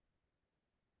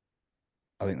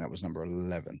 I think that was number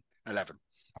 11. 11.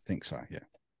 I think so, yeah.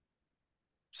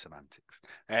 Semantics.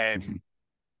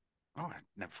 Oh, I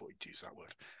never thought you'd use that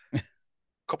word.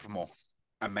 Couple more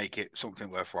and make it something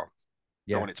worthwhile.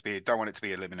 Yeah. Don't want it to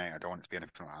be eliminated. I don't want it to be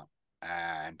anything like that.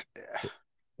 And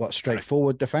what,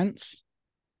 straightforward defense?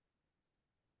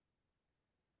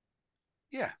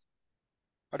 Yeah.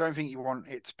 I don't think you want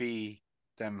it to be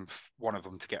one of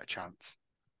them to get a chance.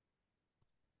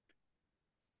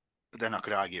 But then I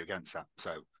could argue against that.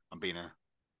 So I'm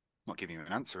not giving you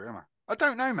an answer, am I? I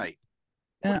don't know, mate.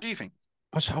 What do you think?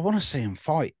 I want to see him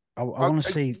fight. I want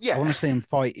to see. I want to see him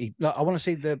fight. I want to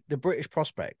see the British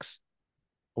prospects.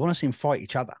 I want to see him fight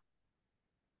each other.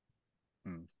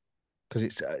 Because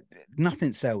it's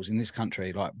nothing sells in this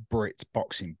country like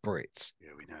boxing Brits. Yeah,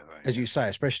 we know that. As you say,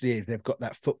 especially if they've got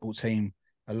that football team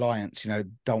alliance. You know,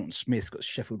 Dalton Smith's got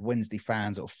Sheffield Wednesday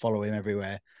fans that will follow him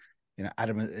everywhere. You know,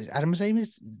 Adam Azim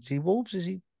is he Wolves? Is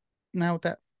he nailed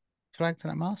that flag to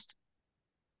that mast?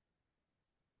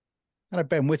 I know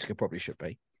Ben Whittaker probably should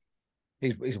be.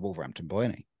 He's a Wolverhampton boy,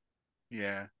 isn't he?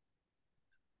 Yeah.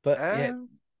 But yeah,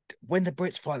 when the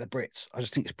Brits fight the Brits, I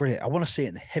just think it's brilliant. I want to see it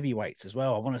in the heavyweights as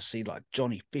well. I want to see like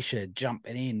Johnny Fisher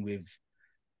jumping in with,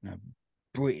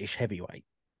 British heavyweight.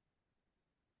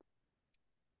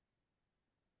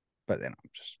 But then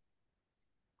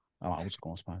I'm old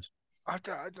school, I suppose.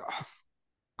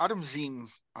 Adam Azim,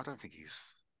 I don't think he's.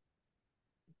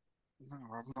 No,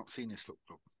 I've not seen his look.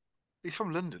 He's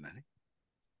from London, isn't he?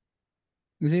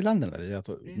 Is he London? I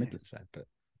thought it was Midlands, but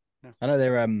no. I know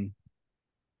they're I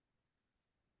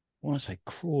want to say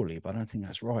Crawley, but I don't think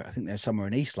that's right. I think they're somewhere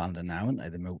in East London now, aren't they?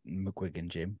 The McGuigan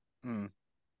gym.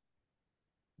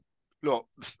 Look,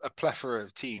 a plethora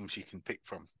of teams you can pick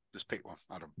from. Just pick one,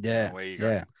 Adam. Yeah,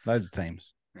 loads of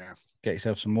teams. Yeah, get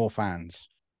yourself some more fans.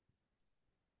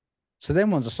 So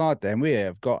then, ones aside, then we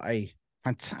have got a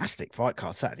fantastic fight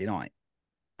card Saturday night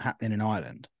happening in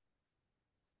Ireland.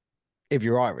 If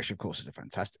you're Irish, of course, it's a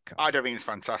fantastic card. I don't think it's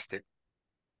fantastic.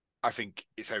 I think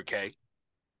it's okay.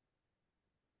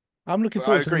 I'm looking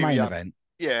forward to the main event.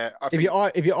 Yeah, if you're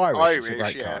Irish, it's a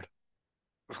great card.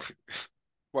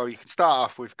 Well, you can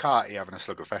start off with Carty having a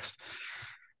sluggerfest,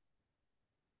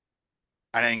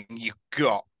 and then you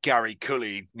got Gary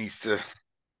Cully needs to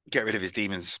get rid of his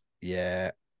demons.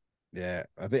 Yeah.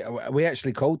 I think we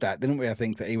actually called that, didn't we? I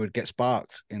think that he would get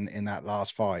sparked in that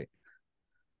last fight.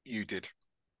 You did.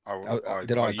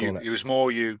 Did I call it? It was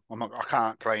more you. I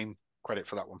can't claim credit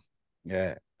for that one.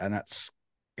 Yeah, and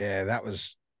that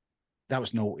was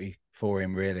naughty for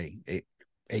him. Really,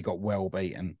 he got well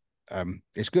beaten.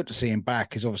 It's good to see him back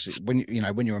because obviously when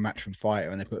you're a matchroom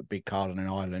fighter and they put a big card on an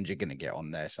island, you're going to get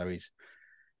on there. So he's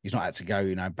not had to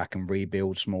go back and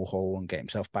rebuild Small Hall and get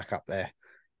himself back up there.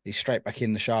 He's straight back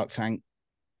in the Shark Tank,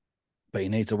 but he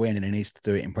needs to win and he needs to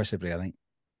do it impressively. I think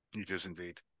he does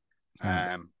indeed.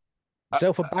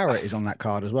 Zelfa Barrett is on that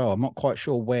card as well. I'm not quite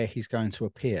sure where he's going to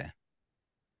appear,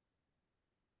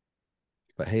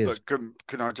 but he is. Can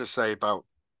I just say about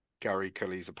Gary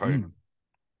Cully's opponent?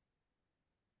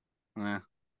 Yeah,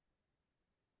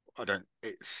 I don't.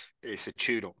 It's a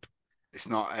tune-up. It's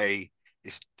not a.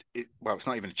 It's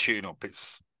not even a tune-up.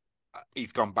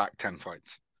 He's gone back 10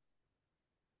 fights.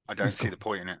 I don't see the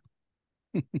point in it.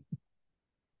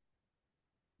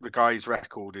 The guy's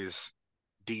record is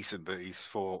decent, but he's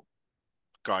fought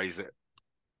guys that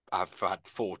have had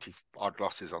 40 odd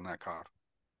losses on their card.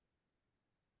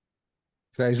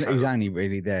 So he's only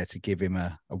really there to give him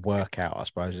a workout, I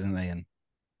suppose, isn't he? And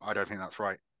I don't think that's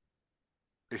right.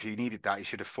 If he needed that, he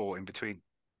should have fought in between.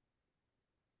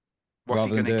 What's he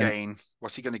Rather than going to doing, gain?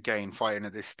 What's he going to gain fighting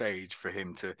at this stage for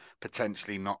him to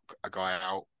potentially knock a guy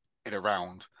out in a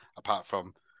round, apart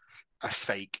from a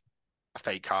fake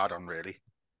card on, really?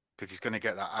 Because he's going to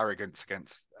get that arrogance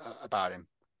about him.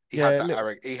 yeah,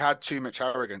 look, He had too much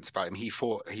arrogance about him. He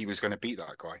thought he was going to beat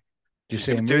that guy. do you He's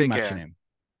see going him to do it rematching again. him?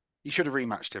 He should have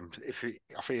rematched him.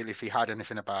 I feel if he had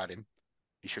anything about him,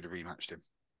 he should have rematched him.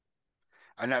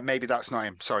 And maybe that's not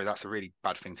him. Sorry, that's a really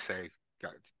bad thing to say.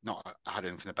 Not had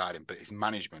anything about him, but his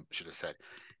management should have said,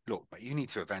 "Look, but you need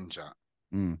to avenge that."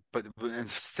 Mm. But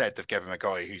instead, they've given him a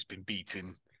guy who's been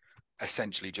beaten,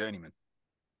 essentially journeyman.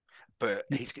 But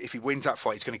if he wins that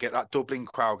fight, he's going to get that Dublin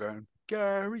crowd going,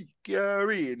 Gary,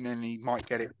 Gary, and then he might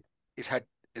get his head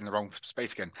in the wrong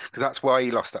space again, because that's why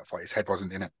he lost that fight. His head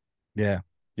wasn't in it. Yeah,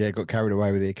 got carried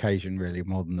away with the occasion really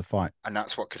more than the fight. And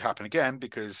that's what could happen again,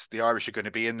 because the Irish are going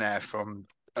to be in there from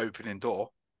opening door,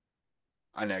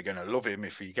 and they're going to love him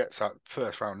if he gets that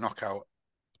first round knockout.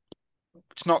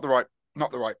 It's not the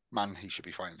right man he should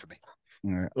be fighting for me.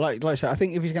 Yeah. Like I said, I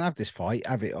think if he's going to have this fight,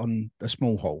 have it on a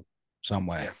small hall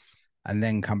somewhere. Yeah. And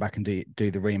then come back and do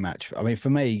the rematch. I mean, for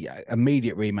me,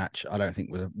 immediate rematch, I don't think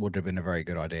would have been a very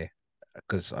good idea,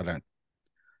 because I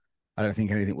don't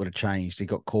think anything would have changed. He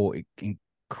got caught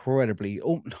incredibly.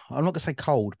 I'm not gonna say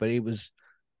cold, but he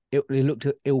looked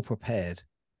ill prepared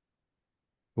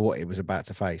for what he was about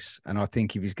to face. And I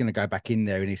think if he's going to go back in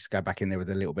there, he needs to go back in there with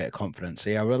a little bit of confidence.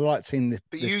 Yeah, I would like seeing this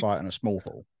fight on a small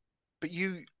hall. But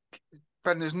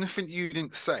Ben, there's nothing you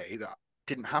didn't say that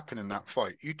didn't happen in that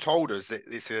fight. You told us that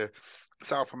it's a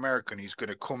South American who's going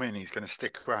to come in, he's going to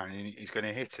stick around, and he's going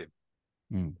to hit him.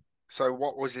 Mm. So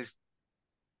what was his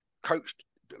coach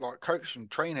and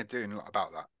trainer doing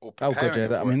about that? Or Oh,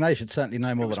 good, yeah. I mean, they should certainly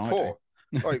know more than I do.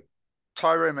 Like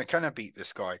Tyrone McKenna beat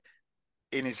this guy.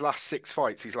 In his last 6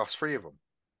 fights, he's lost 3 of them.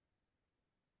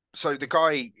 So the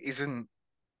guy isn't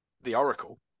the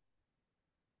Oracle,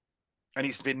 and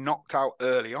he's been knocked out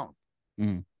early on.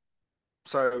 Mm.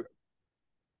 So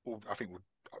I think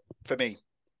for me,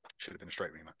 should have been a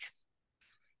straight rematch.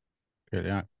 Good,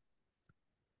 yeah.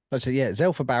 But so yeah,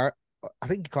 Zelfa Barrett, I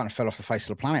think he kind of fell off the face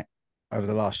of the planet over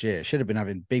the last year. Should have been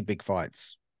having big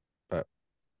fights, but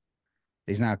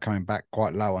he's now coming back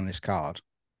quite low on this card.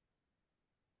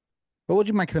 But what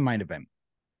do you make of the main event?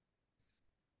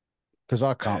 Because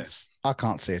I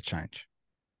can't see a change.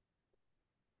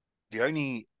 The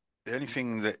only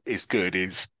thing that is good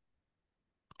is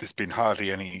there's been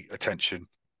hardly any attention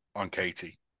on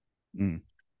Katie. Mm.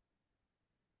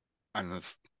 And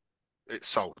it's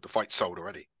sold. The fight's sold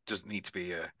already. Doesn't need to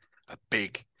be a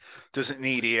big. Doesn't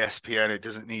need ESPN. It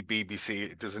doesn't need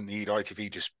BBC. It doesn't need ITV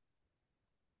just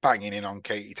banging in on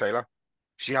Katie Taylor.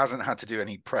 She hasn't had to do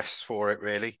any press for it,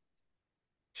 really.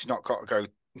 She's not got to go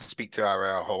speak to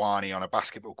Ariel Hawani on a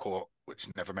basketball court, which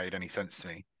never made any sense to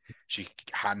me. She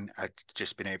had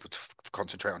just been able to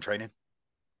concentrate on training.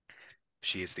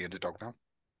 She is the underdog now.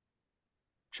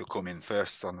 She'll come in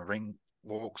first on the ring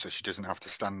walk, so she doesn't have to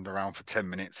stand around for 10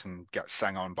 minutes and get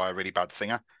sang on by a really bad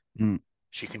singer. Mm.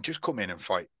 She can just come in and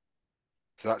fight.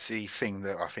 So that's the thing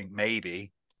that I think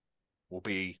maybe will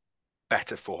be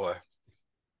better for her.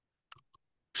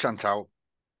 Chantal,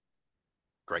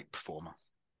 great performer.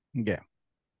 Yeah.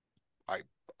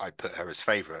 I put her as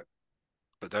favourite,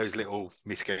 but those little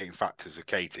mitigating factors of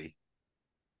Katie,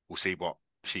 we'll see what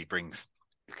she brings.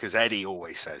 Because Eddie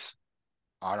always says,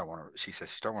 she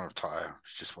says she don't want to retire,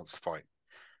 she just wants to fight.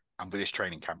 And with this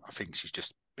training camp, I think she's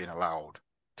just been allowed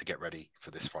to get ready for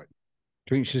this fight.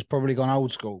 Do you think she's probably gone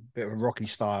old school, bit of a Rocky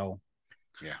style?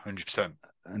 Yeah, 100%.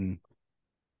 And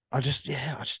I just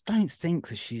don't think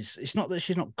that it's not that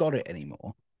she's not got it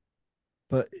anymore,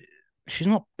 but she's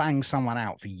not banged someone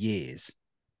out for years.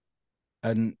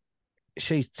 And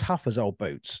she's tough as old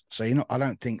boots. So,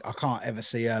 I can't ever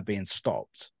see her being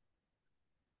stopped.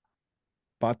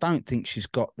 But I don't think she's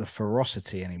got the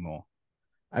ferocity anymore.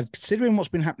 And considering what's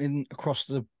been happening across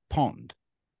the pond,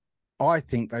 I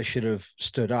think they should have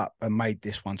stood up and made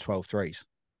this one 12 threes.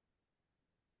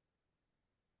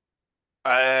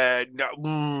 No,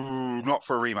 not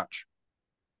for a rematch.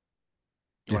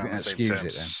 Do you think that skews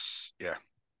it then? Yeah,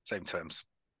 same terms.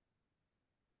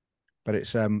 But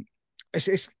it's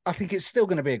I think it's still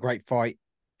going to be a great fight.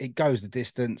 It goes the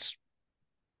distance,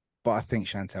 but I think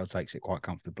Chantal takes it quite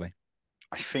comfortably.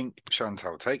 I think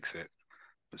Chantal takes it,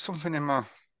 but something in my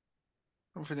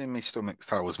stomach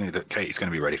tells me that Katie's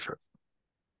going to be ready for it.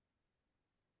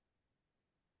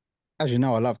 As you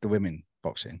know, I love the women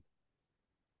boxing.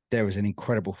 There was an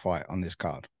incredible fight on this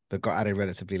card that got added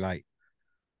relatively late.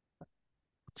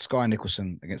 Sky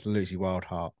Nicholson against Lucy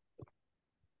Wildheart.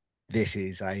 This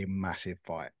is a massive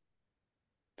fight.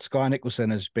 Sky Nicholson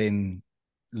has been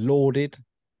lauded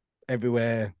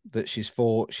everywhere that she's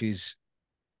fought. She's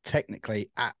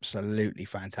technically absolutely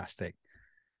fantastic.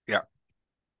 Yeah.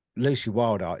 Lucy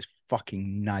Wilder is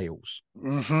fucking nails.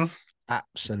 Mm-hmm.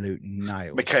 Absolute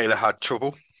nails. Michaela had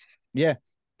trouble. Yeah.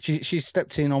 She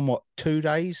stepped in on what, 2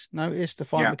 days notice to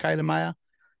fight Yeah. Michaela Mayer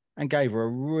and gave her a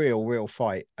real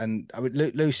fight. And I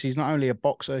mean, Lucy's not only a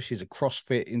boxer, she's a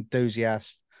CrossFit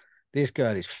enthusiast. This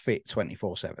girl is fit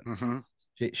 24/7. Mm-hmm.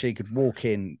 She could walk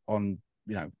in on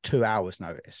 2 hours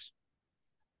notice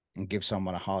and give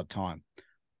someone a hard time.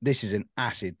 This is an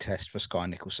acid test for Sky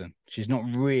Nicholson. She's not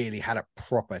really had a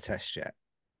proper test yet.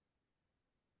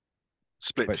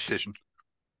 Split But decision.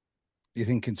 You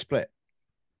think can split?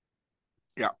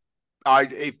 Yeah.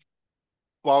 If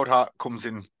Wildheart comes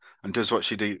in and does what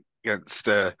she did against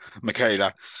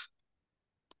Michaela,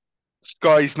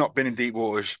 Sky's not been in deep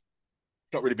waters,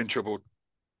 not really been troubled.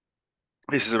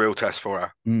 This is a real test for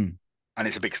her, Mm. and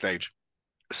it's a big stage.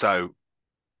 So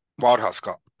Wildheart's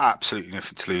got absolutely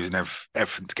nothing to lose and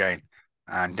everything to gain.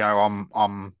 And now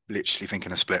I'm literally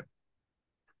thinking a split.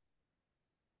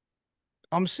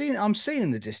 I'm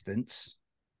seeing the distance,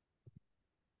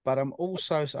 but I'm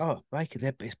also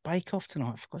it's Bake Off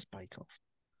tonight. I forgot it's Bake Off.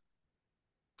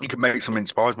 You can make some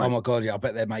mince pies, mate. Oh my god, yeah! I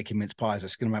bet they're making mince pies.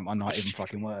 It's going to make my night even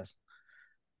fucking worse.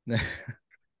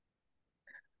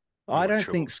 I don't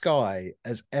think Sky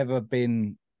has ever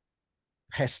been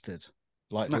pestered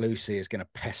like No. Lucy is going to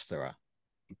pester her.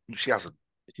 She hasn't.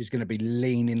 She's going to be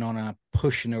leaning on her,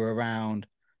 pushing her around,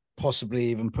 possibly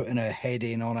even putting her head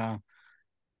in on her.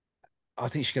 I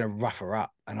think she's going to rough her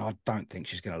up, and I don't think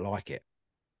she's going to like it.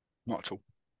 Not at all.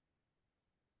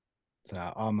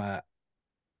 So I'm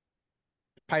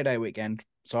payday weekend,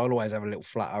 so I'll always have a little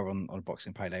flutter on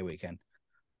boxing payday weekend.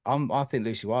 I think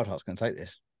Lucy Wildheart's going to take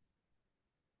this.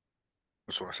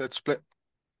 That's what I said. Split.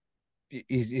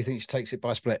 You think she takes it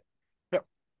by split? Yep.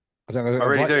 I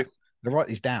really do. To write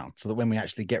these down so that when we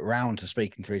actually get round to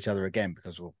speaking to each other again,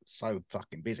 because we're so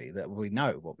fucking busy that we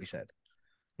know what we said.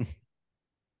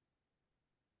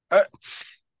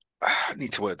 I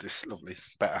need to word this lovely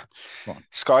better. Go on.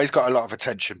 Sky's got a lot of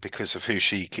attention because of who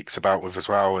she kicks about with as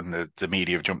well, and the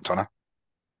media have jumped on her.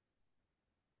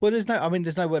 Well, there's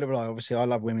no word of a lie. Obviously, I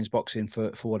love women's boxing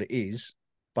for what it is,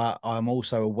 but I'm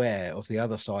also aware of the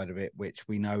other side of it, which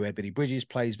we know Ebony Bridges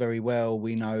plays very well.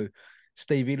 We know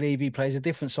Stevie Levy plays a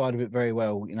different side of it very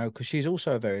well, because she's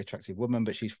also a very attractive woman,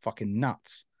 but she's fucking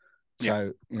nuts.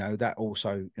 So, that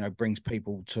also, brings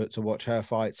people to watch her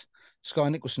fights. Sky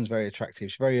Nicholson's very attractive.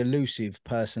 She's very elusive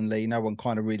personally. No one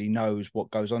kind of really knows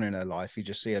what goes on in her life. You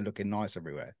just see her looking nice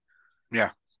everywhere. Yeah.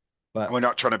 But and we're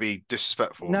not trying to be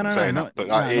disrespectful. No, not in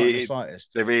the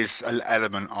slightest. There is an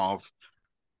element of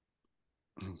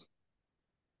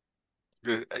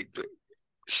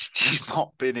she's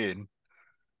not been in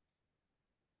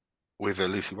with a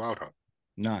Lucy Wildheart.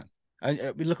 No. And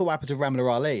look at what happened to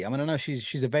Ramla Ali. I mean, I know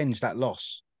she's avenged that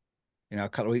loss. A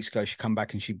couple of weeks ago, she come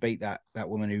back and she beat that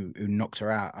woman who knocked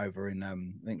her out over in I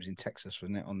think it was in Texas,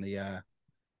 wasn't it? On the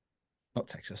not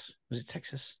Texas, was it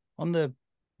Texas? On the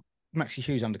Maxie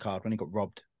Hughes undercard when he got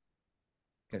robbed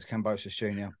against Kambosos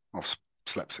Jr. I've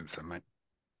slept since then, mate.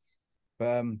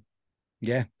 But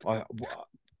yeah, I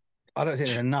don't think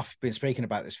there's enough been speaking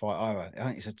about this fight either. I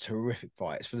think it's a terrific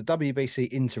fight. It's for the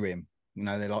WBC interim.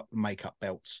 They like make-up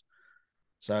belts,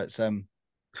 so it's and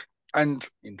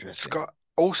interesting. Scott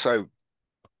also.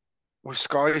 With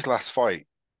Sky's last fight,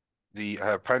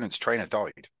 her opponent's trainer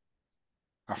died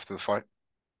after the fight.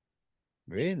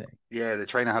 Really? Yeah, the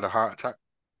trainer had a heart attack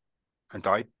and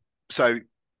died. So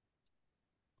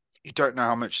you don't know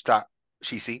how much that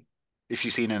she's seen, if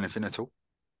she's seen anything at all.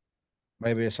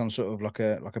 Maybe it's some sort of like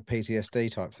a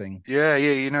PTSD type thing. Yeah,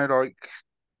 like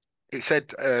it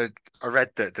said. I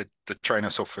read that the trainer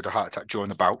suffered a heart attack during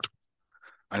the bout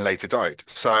and later died.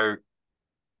 So.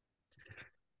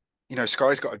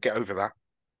 Sky's got to get over that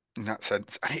in that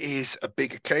sense. And it is a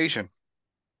big occasion.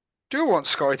 Do I want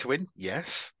Sky to win?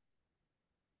 Yes.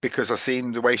 Because I've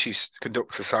seen the way she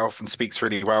conducts herself and speaks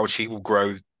really well. She will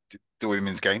grow the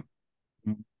women's game.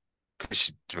 Because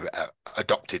she's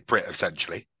adopted Brit,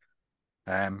 essentially.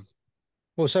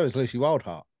 Well, so is Lucy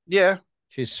Wildheart. Yeah.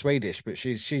 She's Swedish, but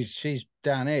she's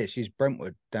down here. She's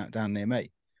Brentwood, down near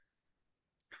me.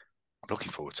 I'm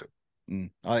looking forward to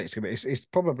it. I think it's gonna be. It's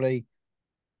probably.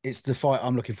 It's the fight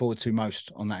I'm looking forward to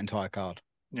most on that entire card.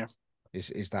 Yeah,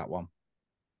 is that one,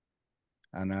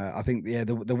 and I think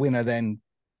the winner. Then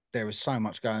there is so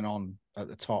much going on at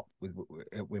the top with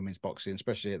women's boxing,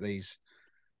 especially at these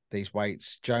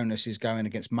weights. Jonas is going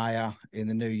against Mayer in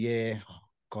the new year. Oh,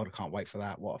 God, I can't wait for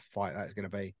that. What a fight that's going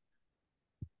to be!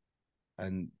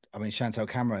 And I mean, Chantel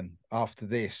Cameron, after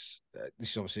this,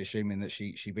 this is obviously assuming that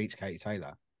she beats Katie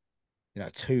Taylor,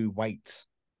 2-weight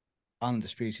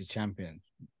undisputed champion,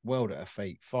 world at her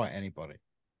feet, fight anybody.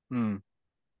 Hmm.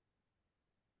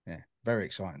 Yeah, very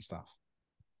exciting stuff.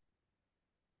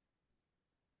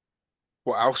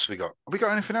 What else we got? Have we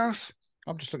got anything else?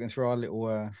 I'm just looking through our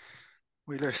little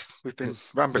We've been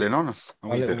rambling on.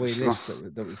 our little wee list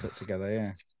that we put together.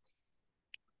 Yeah,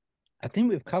 I think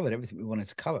we've covered everything we wanted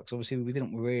to cover, because obviously we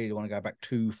didn't really want to go back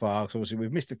too far, because obviously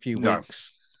we've missed a few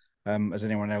weeks. As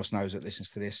anyone else knows that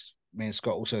listens to this, me and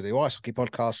Scott also do Ice Hockey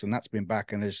Podcast, and that's been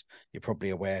back, and as you're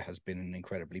probably aware, has been an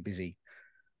incredibly busy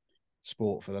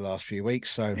sport for the last few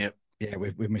weeks. So yeah,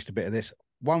 we've missed a bit of this.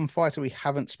 One fighter we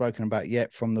haven't spoken about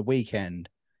yet from the weekend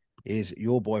is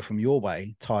your boy from your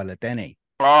way, Tyler Denny.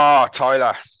 Oh,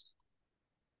 Tyler.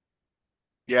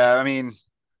 Yeah, I mean,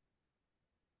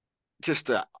 just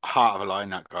the heart of a line,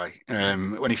 that guy.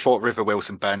 When he fought River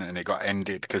Wilson Bennett and it got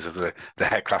ended because of the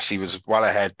head clash, he was well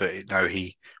ahead, but no,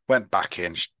 he went back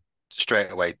in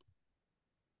straight away,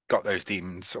 got those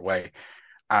demons away,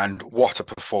 and what a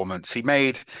performance. He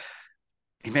made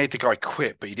the guy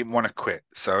quit, but he didn't want to quit.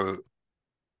 So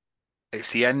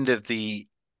it's the end of the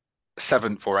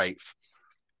 7th or 8th,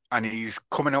 and he's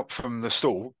coming up from the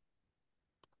stall,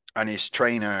 and his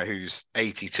trainer, who's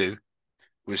 82,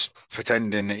 was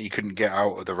pretending that he couldn't get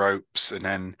out of the ropes, and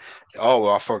then,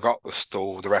 I forgot the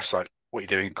stall. The ref's like, "What are you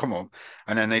doing? Come on!"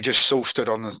 And then they just all stood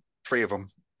on the 3 of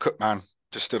them. Cookman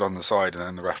just stood on the side, and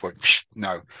then the ref went,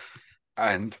 "No."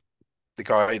 And the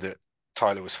guy that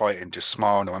Tyler was fighting just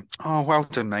smiled and went, "Oh, well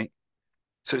done, mate."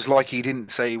 So it's like he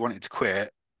didn't say he wanted to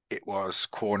quit. It was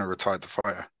corner retired the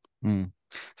fighter. Mm.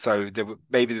 So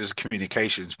maybe there was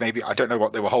communications. Maybe, I don't know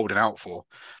what they were holding out for,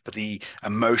 but the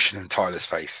emotion in Tyler's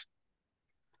face,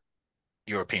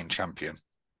 European champion.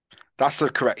 That's the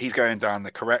correct. He's going down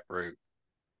the correct route,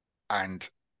 and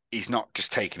he's not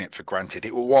just taking it for granted.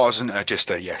 It wasn't just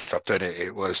a yes, I've done it.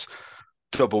 It was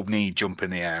double knee jump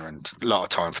in the air, and a lot of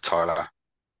time for Tyler.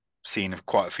 Seen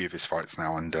quite a few of his fights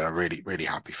now, and really, really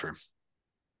happy for him.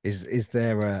 Is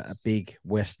there a big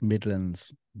West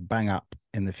Midlands bang up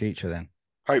in the future then?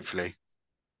 Hopefully,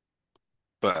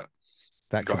 but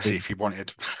that got to see if he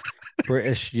wanted.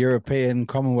 British, European,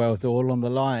 Commonwealth all on the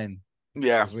line.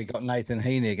 Yeah, we got Nathan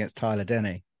Heaney against Tyler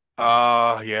Denny.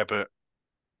 Yeah, but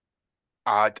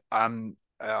I don't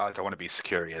want to be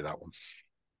security of that one.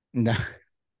 No,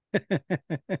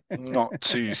 not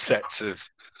two sets of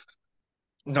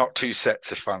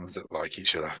fans that like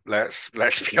each other. Let's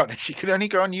be honest. You can only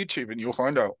go on YouTube and you'll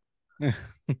find out.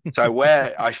 So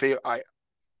where I feel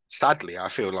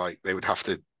like they would have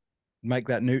to make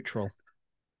that neutral.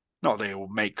 Not that it will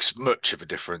make much of a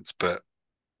difference, but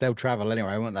they'll travel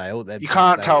anyway, won't they? You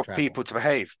can't tell people to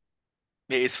behave.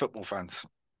 It is football fans.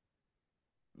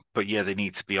 But yeah, they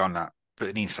need to be on that. But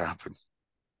it needs to happen.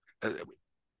 It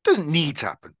doesn't need to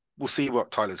happen. We'll see what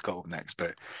Tyler's got up next.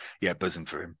 But yeah, buzzing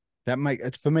for him.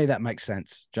 For me, that makes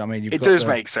sense. Do you know what I mean? It does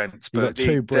make sense, but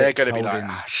they're going to be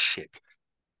like, shit.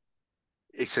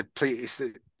 It's a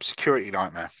security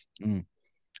nightmare. Mm.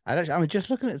 I mean, just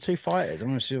looking at the two fighters,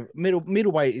 I'm going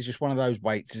middleweight is just one of those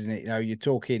weights, isn't it? You're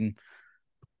talking,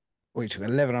 you're talking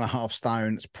 11.5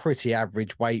 stone. It's pretty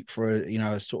average weight for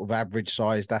a sort of average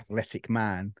sized athletic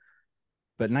man.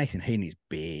 But Nathan Heaney's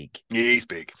big. Yeah, he's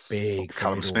big. Big.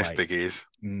 Callum Smith, big he is.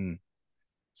 Mm.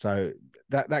 So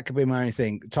that could be my only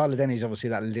thing. Tyler Denny's obviously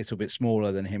that little bit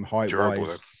smaller than him height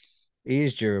wise. He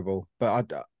is durable,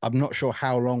 but I'm not sure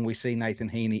how long we see Nathan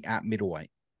Heaney at middleweight.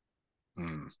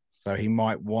 Mm. So he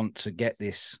might want to get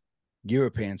this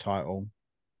European title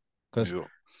because,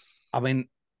 I mean,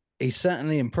 he's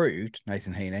certainly improved,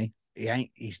 Nathan Heaney.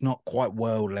 He's not quite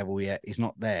world level yet. He's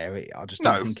not there. I just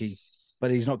don't think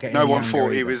but he's not getting. No one thought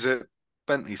he was at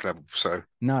Bentley's level. So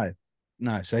no.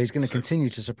 So he's going to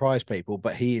continue to surprise people,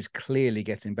 but he is clearly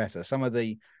getting better. Some of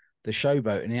the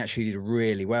showboat, and he actually did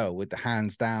really well with the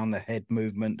hands down, the head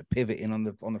movement, the pivoting on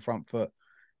the front foot.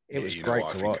 It was great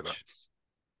to watch.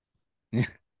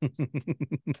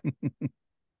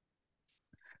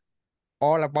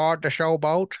 All aboard the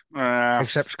showboat,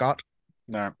 except Scott.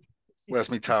 No,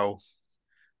 where's my towel?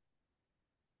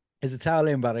 Is the towel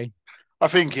in, buddy? I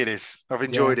think it is. I've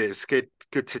enjoyed it. It's good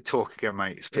to talk again,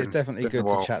 mate. It's definitely good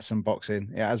to chat some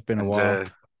boxing. It has been a while.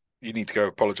 You need to go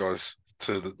apologise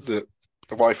to the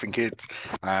wife and kids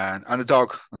and the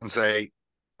dog and say,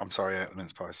 I'm sorry I ate the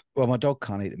mince pies. Well, my dog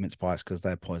can't eat the mince pies because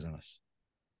they're poisonous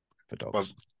for dogs. Well,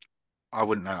 I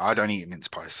wouldn't know. I don't eat mince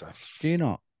pies, so. Do you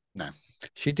not? No.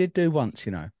 She did do once,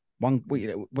 when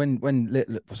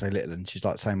little, I say little, and she's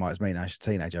like the same height as me now. She's a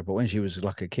teenager, but when she was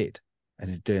like a kid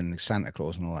and doing Santa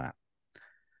Claus and all that,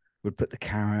 We'd put the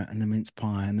carrot and the mince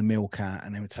pie and the milk out,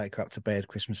 and then we'd take her up to bed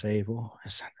Christmas Eve. Oh,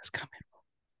 Santa's coming.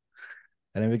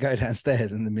 And then we go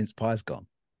downstairs and the mince pie's gone.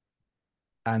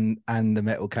 And the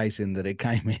metal casing that it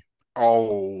came in.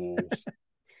 Oh,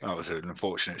 that was an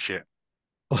unfortunate shit.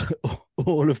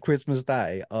 All of Christmas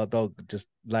Day, our dog just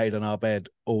laid on our bed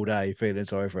all day feeling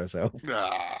sorry for herself.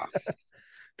 Ah,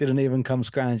 Didn't even come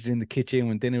scrounging in the kitchen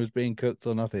when dinner was being cooked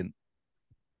or nothing.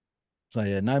 So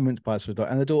yeah, no mince pies for the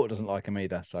dog. And the daughter doesn't like him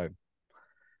either. So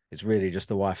it's really just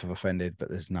the wife have offended, but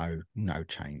there's no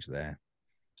change there.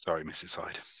 sorry, Mrs.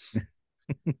 Hyde.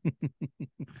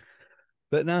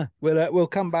 But no, we'll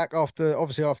come back after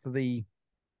the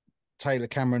Taylor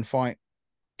Cameron fight.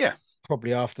 Yeah.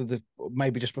 Probably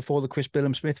maybe just before the Chris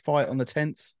Billum Smith fight on the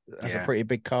 10th. That's a pretty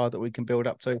big card that we can build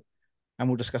up to. And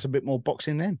we'll discuss a bit more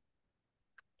boxing then.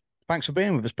 Thanks for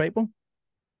being with us, people.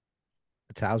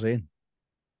 The towel's in.